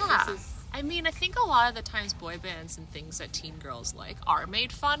 Like, I mean, I think a lot of the times boy bands and things that teen girls like are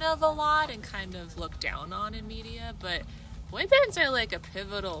made fun of a lot and kind of looked down on in media, but boy bands are like a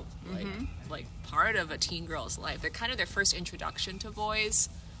pivotal like part of a teen girl's life. They're kind of their first introduction to boys,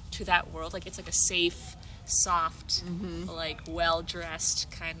 to that world. Like, it's like a safe, soft, like well-dressed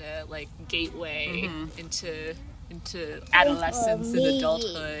kind of like gateway into into adolescence and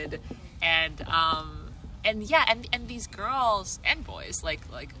adulthood, and these girls and boys like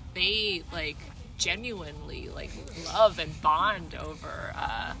they like genuinely like love and bond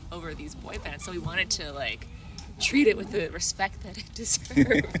over these boy bands. So we wanted to like treat it with the respect that it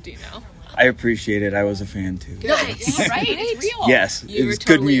deserved, you know. I appreciate it. I was a fan too. Nice. Yeah, right. It's real. Yes, You it were was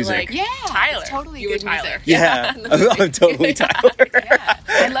totally good music. like Yeah, Tyler. it's totally You were good Tyler. music. Yeah, I'm totally Tyler. Yeah,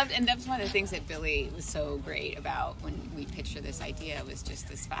 I loved, and that's one of the things that Billy was so great about when we pitched her this idea was just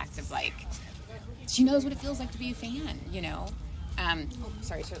this fact of like, she knows what it feels like to be a fan, you know.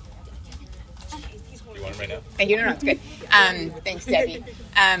 Sorry, so. You want it right now? Thank you. No, it's good. Thanks, Debbie.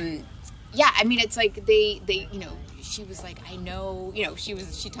 Yeah, I mean, it's like they, you know, she was like, I know, you know, she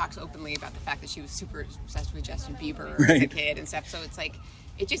talks openly about the fact that she was super obsessed with Justin Bieber as a kid and stuff. So it's like,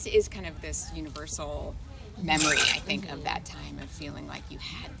 it just is kind of this universal memory, I think, of that time of feeling like you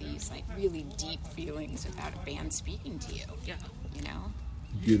had these like really deep feelings about a band speaking to you. Yeah. You know?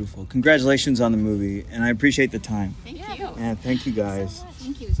 Beautiful. Congratulations on the movie, and I appreciate the time. Thank you. Yeah, thank you guys.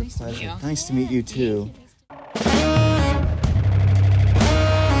 Thank you. It's nice to meet you. Nice to meet you too.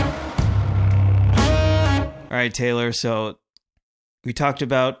 All right, Taylor. So we talked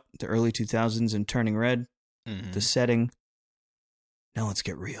about the early 2000s and Turning Red, the setting. Now let's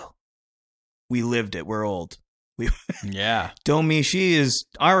get real. We lived it. We're old. Yeah. Domichi is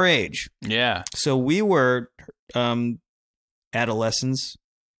our age. Yeah. So we were adolescents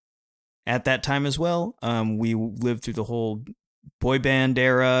at that time as well. We lived through the whole boy band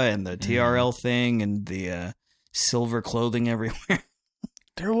era and the TRL thing and the silver clothing everywhere.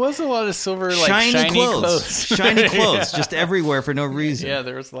 There was a lot of silver, like shiny clothes. Shiny clothes, just everywhere for no reason. Yeah,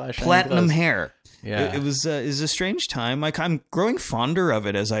 there was a lot of shiny platinum clothes. hair. Yeah, it was a strange time. Like I'm growing fonder of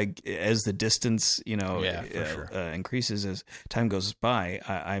it as the distance, you know, increases as time goes by.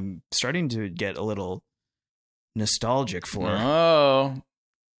 I'm starting to get a little nostalgic for. Oh,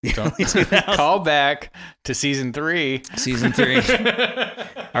 don't call back to season 3. Season 3,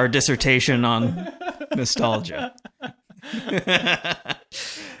 our dissertation on nostalgia.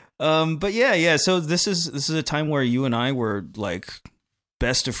 But yeah. So this is a time where you and I were like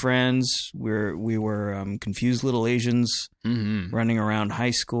best of friends. We were confused little Asians running around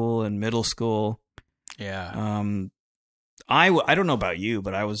high school and middle school. Yeah. I don't know about you,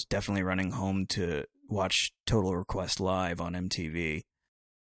 but I was definitely running home to watch Total Request Live on MTV.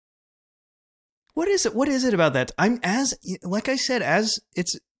 What is it about that? Like I said, as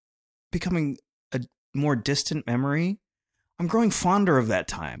it's becoming a more distant memory, I'm growing fonder of that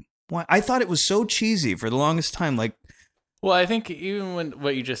time. Why? I thought it was so cheesy for the longest time. Like, well, I think even when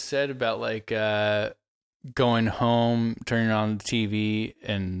what you just said about like going home, turning on the TV,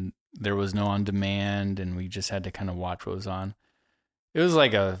 and there was no on demand, and we just had to kind of watch what was on. It was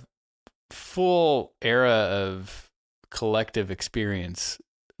like a full era of collective experience,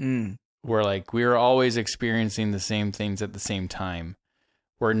 where like we were always experiencing the same things at the same time.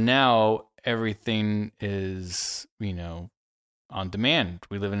 Where now everything is, you know, on demand.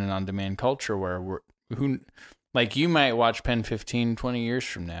 We live in an on-demand culture where like you might watch Pen 15 20 years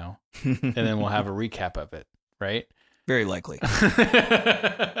from now, and then we'll have a recap of it, right? Very likely.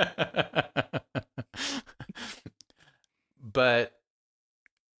 But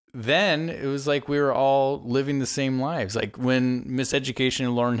then it was like we were all living the same lives. Like when Miseducation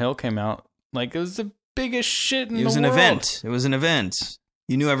and Lauryn Hill came out, like it was the biggest shit in the world. It was an event.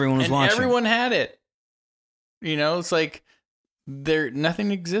 You knew everyone was watching. Everyone had it. You know, it's like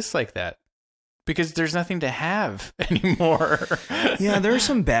nothing exists like that because there's nothing to have anymore. Yeah, there are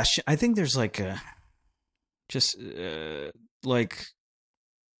some bastion. I think there's like like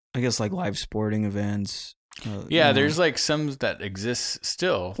I guess like live sporting events. There's like some that exist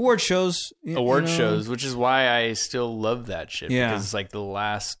still. Award shows, shows, which is why I still love that shit. Yeah, because it's like the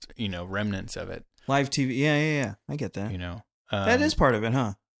last, remnants of it. Live TV, yeah. I get that. That is part of it,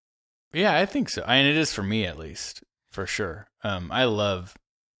 huh? Yeah, I think so. And it is for me, at least, for sure. I love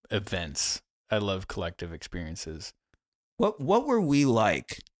events. I love collective experiences. What were we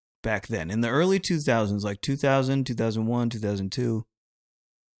like back then in the early 2000s, like 2000, 2001, 2002?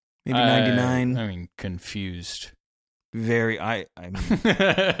 Maybe 99. I mean, confused. Very. I mean,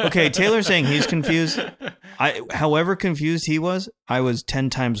 okay, Taylor's saying he's confused. However confused he was, I was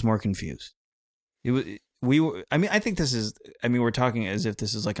 10 times more confused. It was. We were. I mean, I think this is. I mean, we're talking as if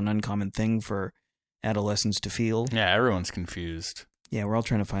this is like an uncommon thing for adolescents to feel. Yeah, everyone's confused. Yeah, we're all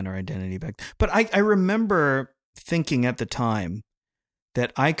trying to find our identity back. But I remember thinking at the time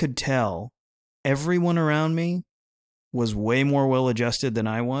that I could tell everyone around me was way more well-adjusted than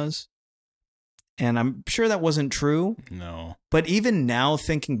I was. And I'm sure that wasn't true. No. But even now,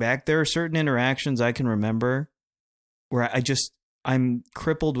 thinking back, there are certain interactions I can remember where I'm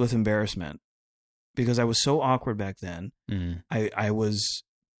crippled with embarrassment because I was so awkward back then. Mm. I was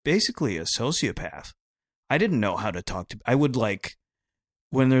basically a sociopath. I didn't know how to talk to. I would like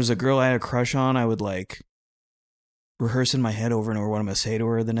when there's a girl I had a crush on, I would like rehearse in my head over and over what I'm gonna say to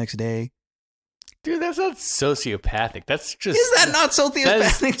her the next day. Dude, that's not sociopathic. That's just... Is that not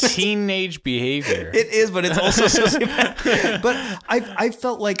sociopathic? That's teenage behavior. It is, but it's also sociopathic. But I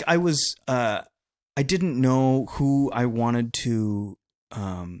felt like I was, I didn't know who I wanted to,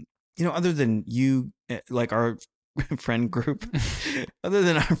 other than you, like our friend group, other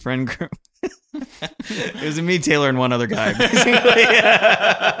than our friend group. It was me, Taylor, and one other guy, basically.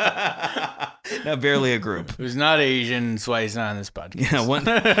 Not barely a group. Who's not Asian, that's why he's not on this podcast. Yeah, one.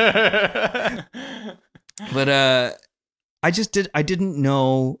 But I didn't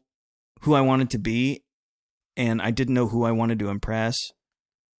know who I wanted to be, and I didn't know who I wanted to impress.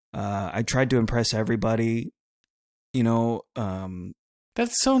 I tried to impress everybody,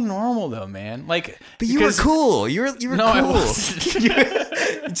 That's so normal, though, man. Like, but you were cool. You were no, cool. I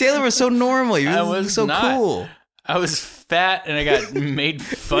wasn't. Taylor was so normal. You I were was so not. cool. I was fat, and I got made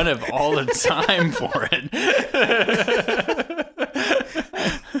fun of all the time for it.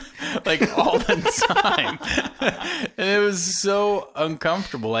 Like, all the time. And it was so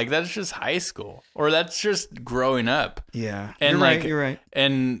uncomfortable. Like, that's just high school. Or that's just growing up. Yeah. And You're right.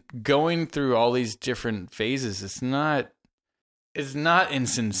 And going through all these different phases, it's not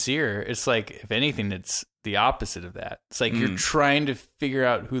insincere. It's like, if anything, it's the opposite of that. It's like you're trying to figure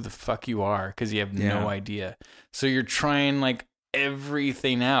out who the fuck you are because you have no idea. So you're trying like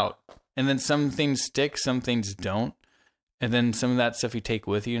everything out. And then some things stick, some things don't. And then some of that stuff you take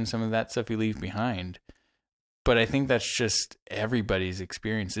with you and some of that stuff you leave behind. But I think that's just everybody's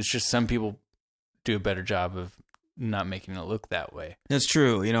experience. It's just some people do a better job of not making it look that way. That's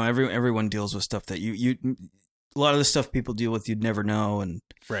true. Everyone deals with stuff that you a lot of the stuff people deal with you'd never know, and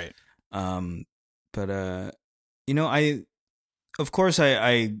right. But of course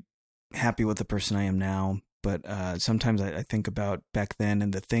I happy with the person I am now, but sometimes I think about back then,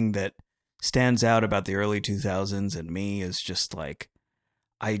 and the thing that stands out about the early 2000s and me is just like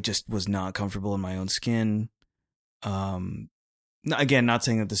I just was not comfortable in my own skin. Again, not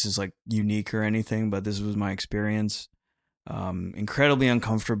saying that this is like unique or anything, but this was my experience. Incredibly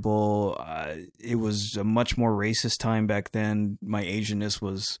uncomfortable. It was a much more racist time back then. My Asianness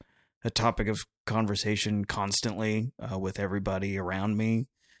was a topic of conversation constantly with everybody around me,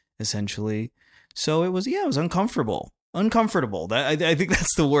 essentially. So it was uncomfortable. Uncomfortable. I think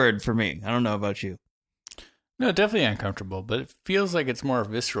that's the word for me. I don't know about you. No, definitely uncomfortable, but it feels like it's more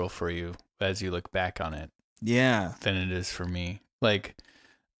visceral for you as you look back on it. Yeah. Than it is for me. Like,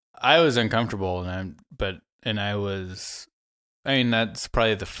 I was uncomfortable, that's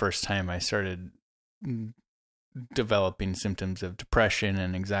probably the first time I started developing symptoms of depression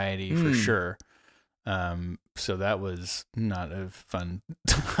and anxiety for sure. So that was not a fun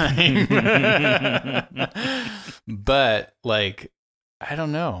time. But like, I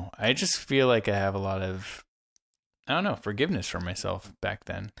don't know. I just feel like I have a lot of, forgiveness for myself back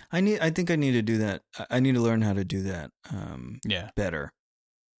then. I think I need to do that. I need to learn how to do that. Better.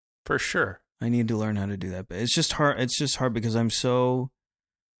 For sure. I need to learn how to do that. But it's just hard. It's just hard because I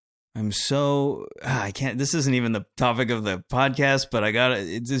can't, this isn't even the topic of the podcast, but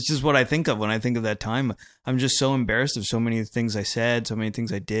it's just what I think of when I think of that time. I'm just so embarrassed of so many things I said, so many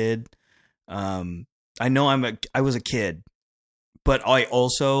things I did. I know I was a kid, but I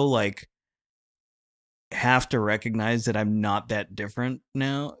also like have to recognize that I'm not that different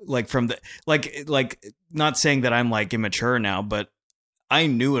now. Like from the, like not saying that I'm like immature now, but I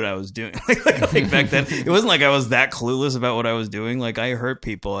knew what I was doing. like back then, it wasn't like I was that clueless about what I was doing. Like I hurt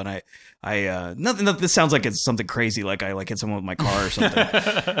people, and nothing. This sounds like it's something crazy. Like I hit someone with my car or something.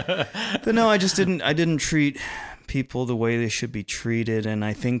 But no, I didn't treat people the way they should be treated. And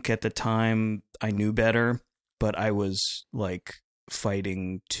I think at the time I knew better, but I was like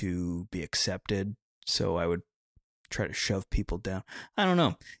fighting to be accepted. So I would try to shove people down. I don't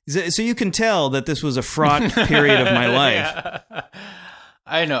know. So you can tell that this was a fraught period of my life. Yeah.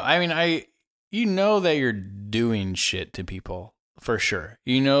 I know. I mean, you know that you're doing shit to people for sure.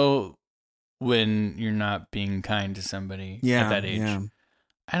 You know when you're not being kind to somebody at that age. Yeah.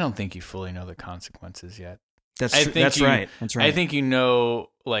 I don't think you fully know the consequences yet. That's right. I think you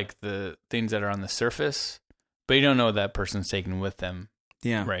know like the things that are on the surface, but you don't know what that person's taking with them.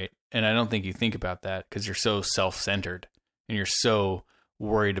 Yeah. Right. And I don't think you think about that because you're so self-centered and you're so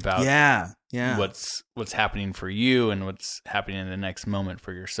worried about what's happening for you and what's happening in the next moment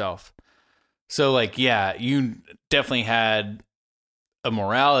for yourself. So like, yeah, you definitely had a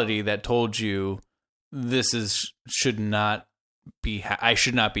morality that told you should not be, I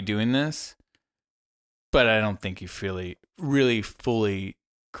should not be doing this. But I don't think you really fully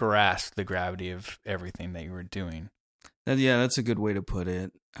grasp the gravity of everything that you were doing. Yeah, that's a good way to put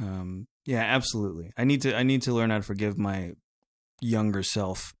it. Yeah, absolutely. I need to learn how to forgive my younger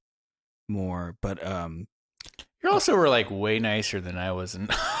self more. But you also were like way nicer than I was.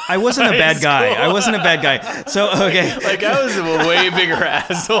 I wasn't a bad guy. I wasn't a bad guy. So okay, like I was a way bigger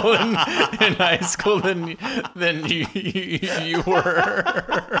asshole in high school than you were.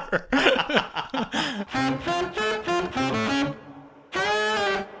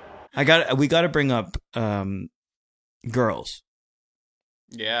 We got to bring up girls.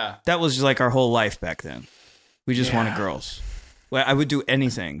 Yeah, that was like our whole life back then. We just wanted girls. Well, I would do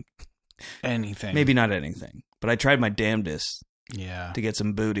anything. Maybe not anything, but I tried my damnedest. Yeah, to get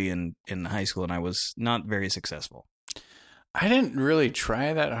some booty in high school, and I was not very successful. I didn't really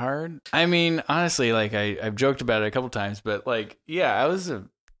try that hard. I mean, honestly, like I've joked about it a couple times, but like, yeah, I was a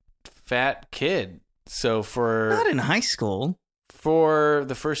fat kid. So not in high school. For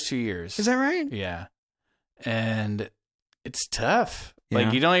the first 2 years. Is that right? Yeah. And it's tough. Yeah.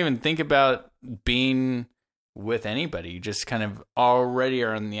 Like, you don't even think about being with anybody. You just kind of already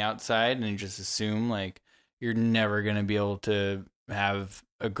are on the outside and you just assume, like, you're never going to be able to have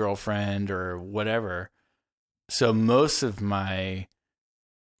a girlfriend or whatever. So most of my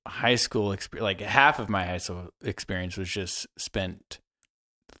high school experience, like half of my high school experience was just spent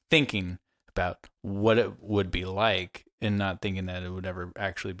thinking about what it would be like and not thinking that it would ever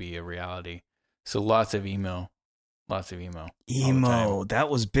actually be a reality. So lots of emo. Emo, that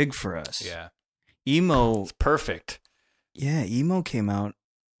was big for us. Yeah. Emo. It's perfect. Yeah, emo came out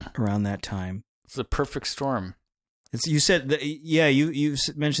around that time. It's a perfect storm. You said that, yeah, you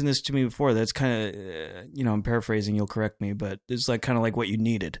mentioned this to me before. That's kind of, I'm paraphrasing, you'll correct me, but it's like kind of like what you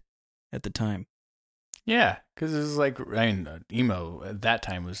needed at the time. Yeah, because it was like, emo at that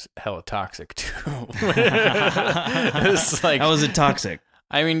time was hella toxic too. It was like, how was it toxic?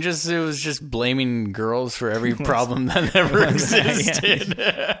 I mean, it was just blaming girls for every problem that ever existed.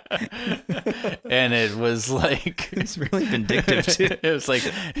 And it was like, it's really vindictive too. It was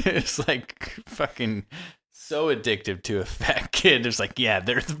like fucking so addictive to a fat kid. It's like, yeah,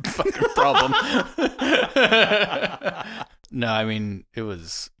 there's the fucking problem. No, I mean, it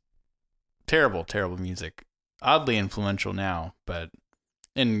was terrible music. Oddly influential now, but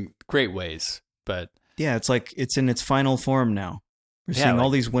in great ways. But yeah, it's like it's in its final form now. We're seeing all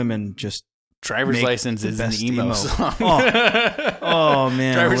these women just Driver's License is an emo song. Oh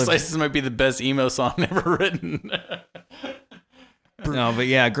man. Driver's License might be the best emo song ever written. No, but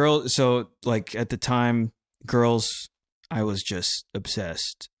yeah, so like at the time, girls, I was just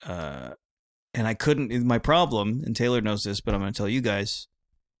obsessed. And I couldn't, my problem, and Taylor knows this, but I'm going to tell you guys,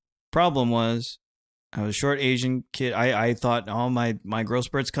 problem was I was a short Asian kid. I thought, my growth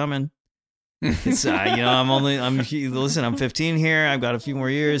spurt's coming. It's, I'm 15 here. I've got a few more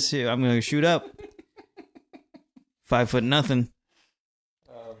years. I'm going to shoot up. 5 foot nothing.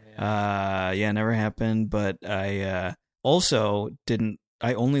 Oh, man. Yeah, never happened. But I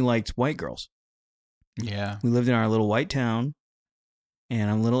I only liked white girls. Yeah. We lived in our little white town,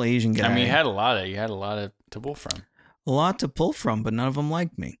 and I'm a little Asian guy. I mean, you had a lot of to pull from. A lot to pull from, but none of them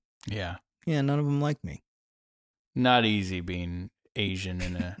liked me. Yeah. Yeah, none of them liked me. Not easy being Asian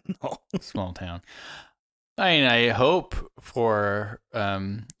in a small town. I mean, I hope for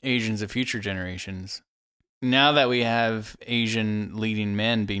Asians of future generations, now that we have Asian leading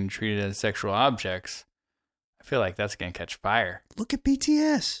men being treated as sexual objects, I feel like that's going to catch fire. Look at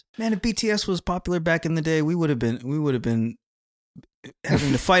BTS. Man, if BTS was popular back in the day, we would have been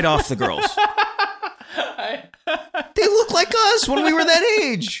having to fight off the girls. They look like us when we were that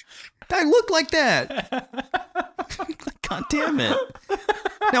age. I look like that. God damn it.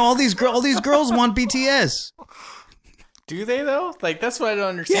 Now all these girls want BTS. Do they though? Like that's what I don't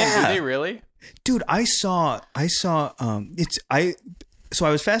understand. Yeah. Do they really? Dude, so I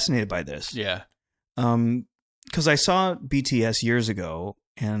was fascinated by this. Yeah. Because I saw BTS years ago,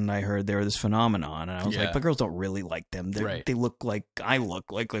 and I heard they were this phenomenon, and I was like, but girls don't really like them. They look like I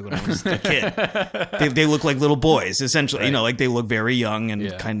look like when I was a kid. They look like little boys, essentially. Right. Like they look very young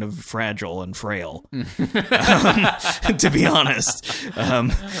and kind of fragile and frail. To be honest,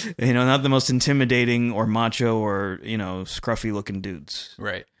 not the most intimidating or macho or scruffy looking dudes.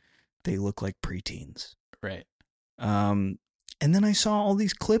 Right. They look like preteens. Right. And then I saw all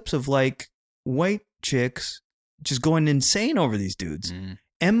these clips of like white chicks just going insane over these dudes. Mm.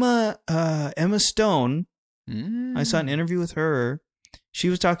 Emma Stone, I saw an interview with her. She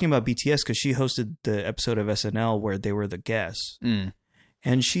was talking about BTS because she hosted the episode of SNL where they were the guests. Mm.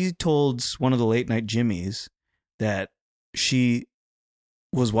 And she told one of the late night Jimmies that she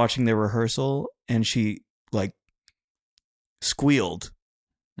was watching their rehearsal and she like squealed.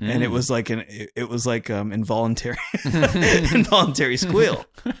 And it was like involuntary involuntary squeal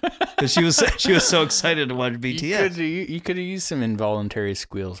because she was so excited to watch BTS. You could have used some involuntary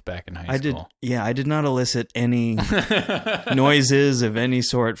squeals back in high school. I did not elicit any noises of any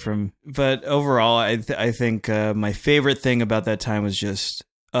sort from. But overall, I think my favorite thing about that time was just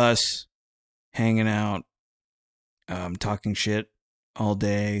us hanging out, talking shit all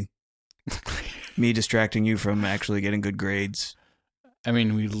day, me distracting you from actually getting good grades. I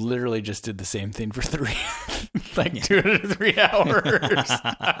mean, we literally just did the same thing for 2 to 3 hours.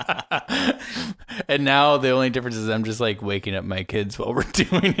 And now the only difference is I'm just like waking up my kids while we're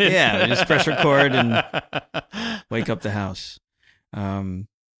doing it. Yeah, just press record and wake up the house. But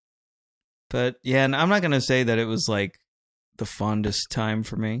yeah, and I'm not going to say that it was like the fondest time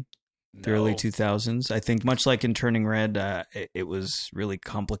for me, the early 2000s. I think much like in Turning Red, it was really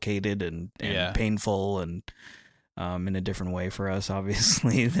complicated and painful and in a different way for us,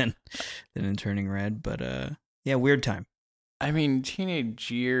 obviously, than in Turning Red. But yeah, weird time. I mean, teenage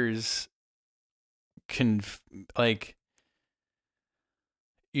years can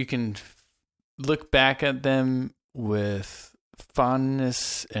you can look back at them with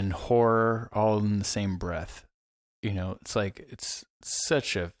fondness and horror all in the same breath. You know, it's like it's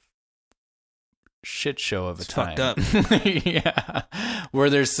such a shit show of a time. Fucked up. Yeah. Where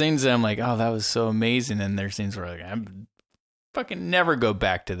there's things that I'm like, oh, that was so amazing. And there's things where like, I'm fucking never go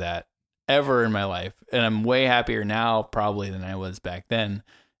back to that ever in my life. And I'm way happier now probably than I was back then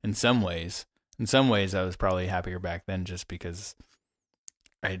in some ways. In some ways, I was probably happier back then just because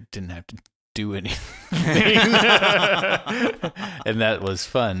I didn't have to do anything. And that was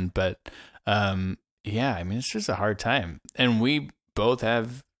fun. But yeah, I mean, it's just a hard time. And we both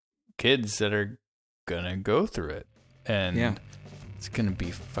have kids that are gonna go through it, and it's gonna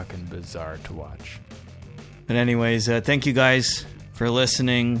be fucking bizarre to watch. But anyways, thank you guys for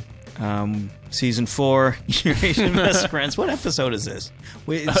listening. Season 4, Your Asian Best Friends. What episode is this?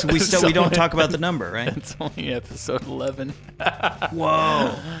 We don't talk about the number, right? It's only episode 11.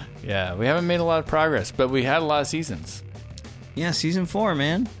 Whoa. Yeah, we haven't made a lot of progress, but we had a lot of seasons. Yeah, season 4,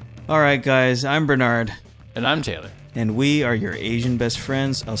 man. All right, guys. I'm Bernard, and I'm Taylor. And we are your Asian best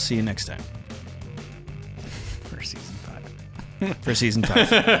friends. I'll see you next time. For season 5. For season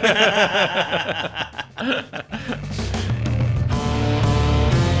 5.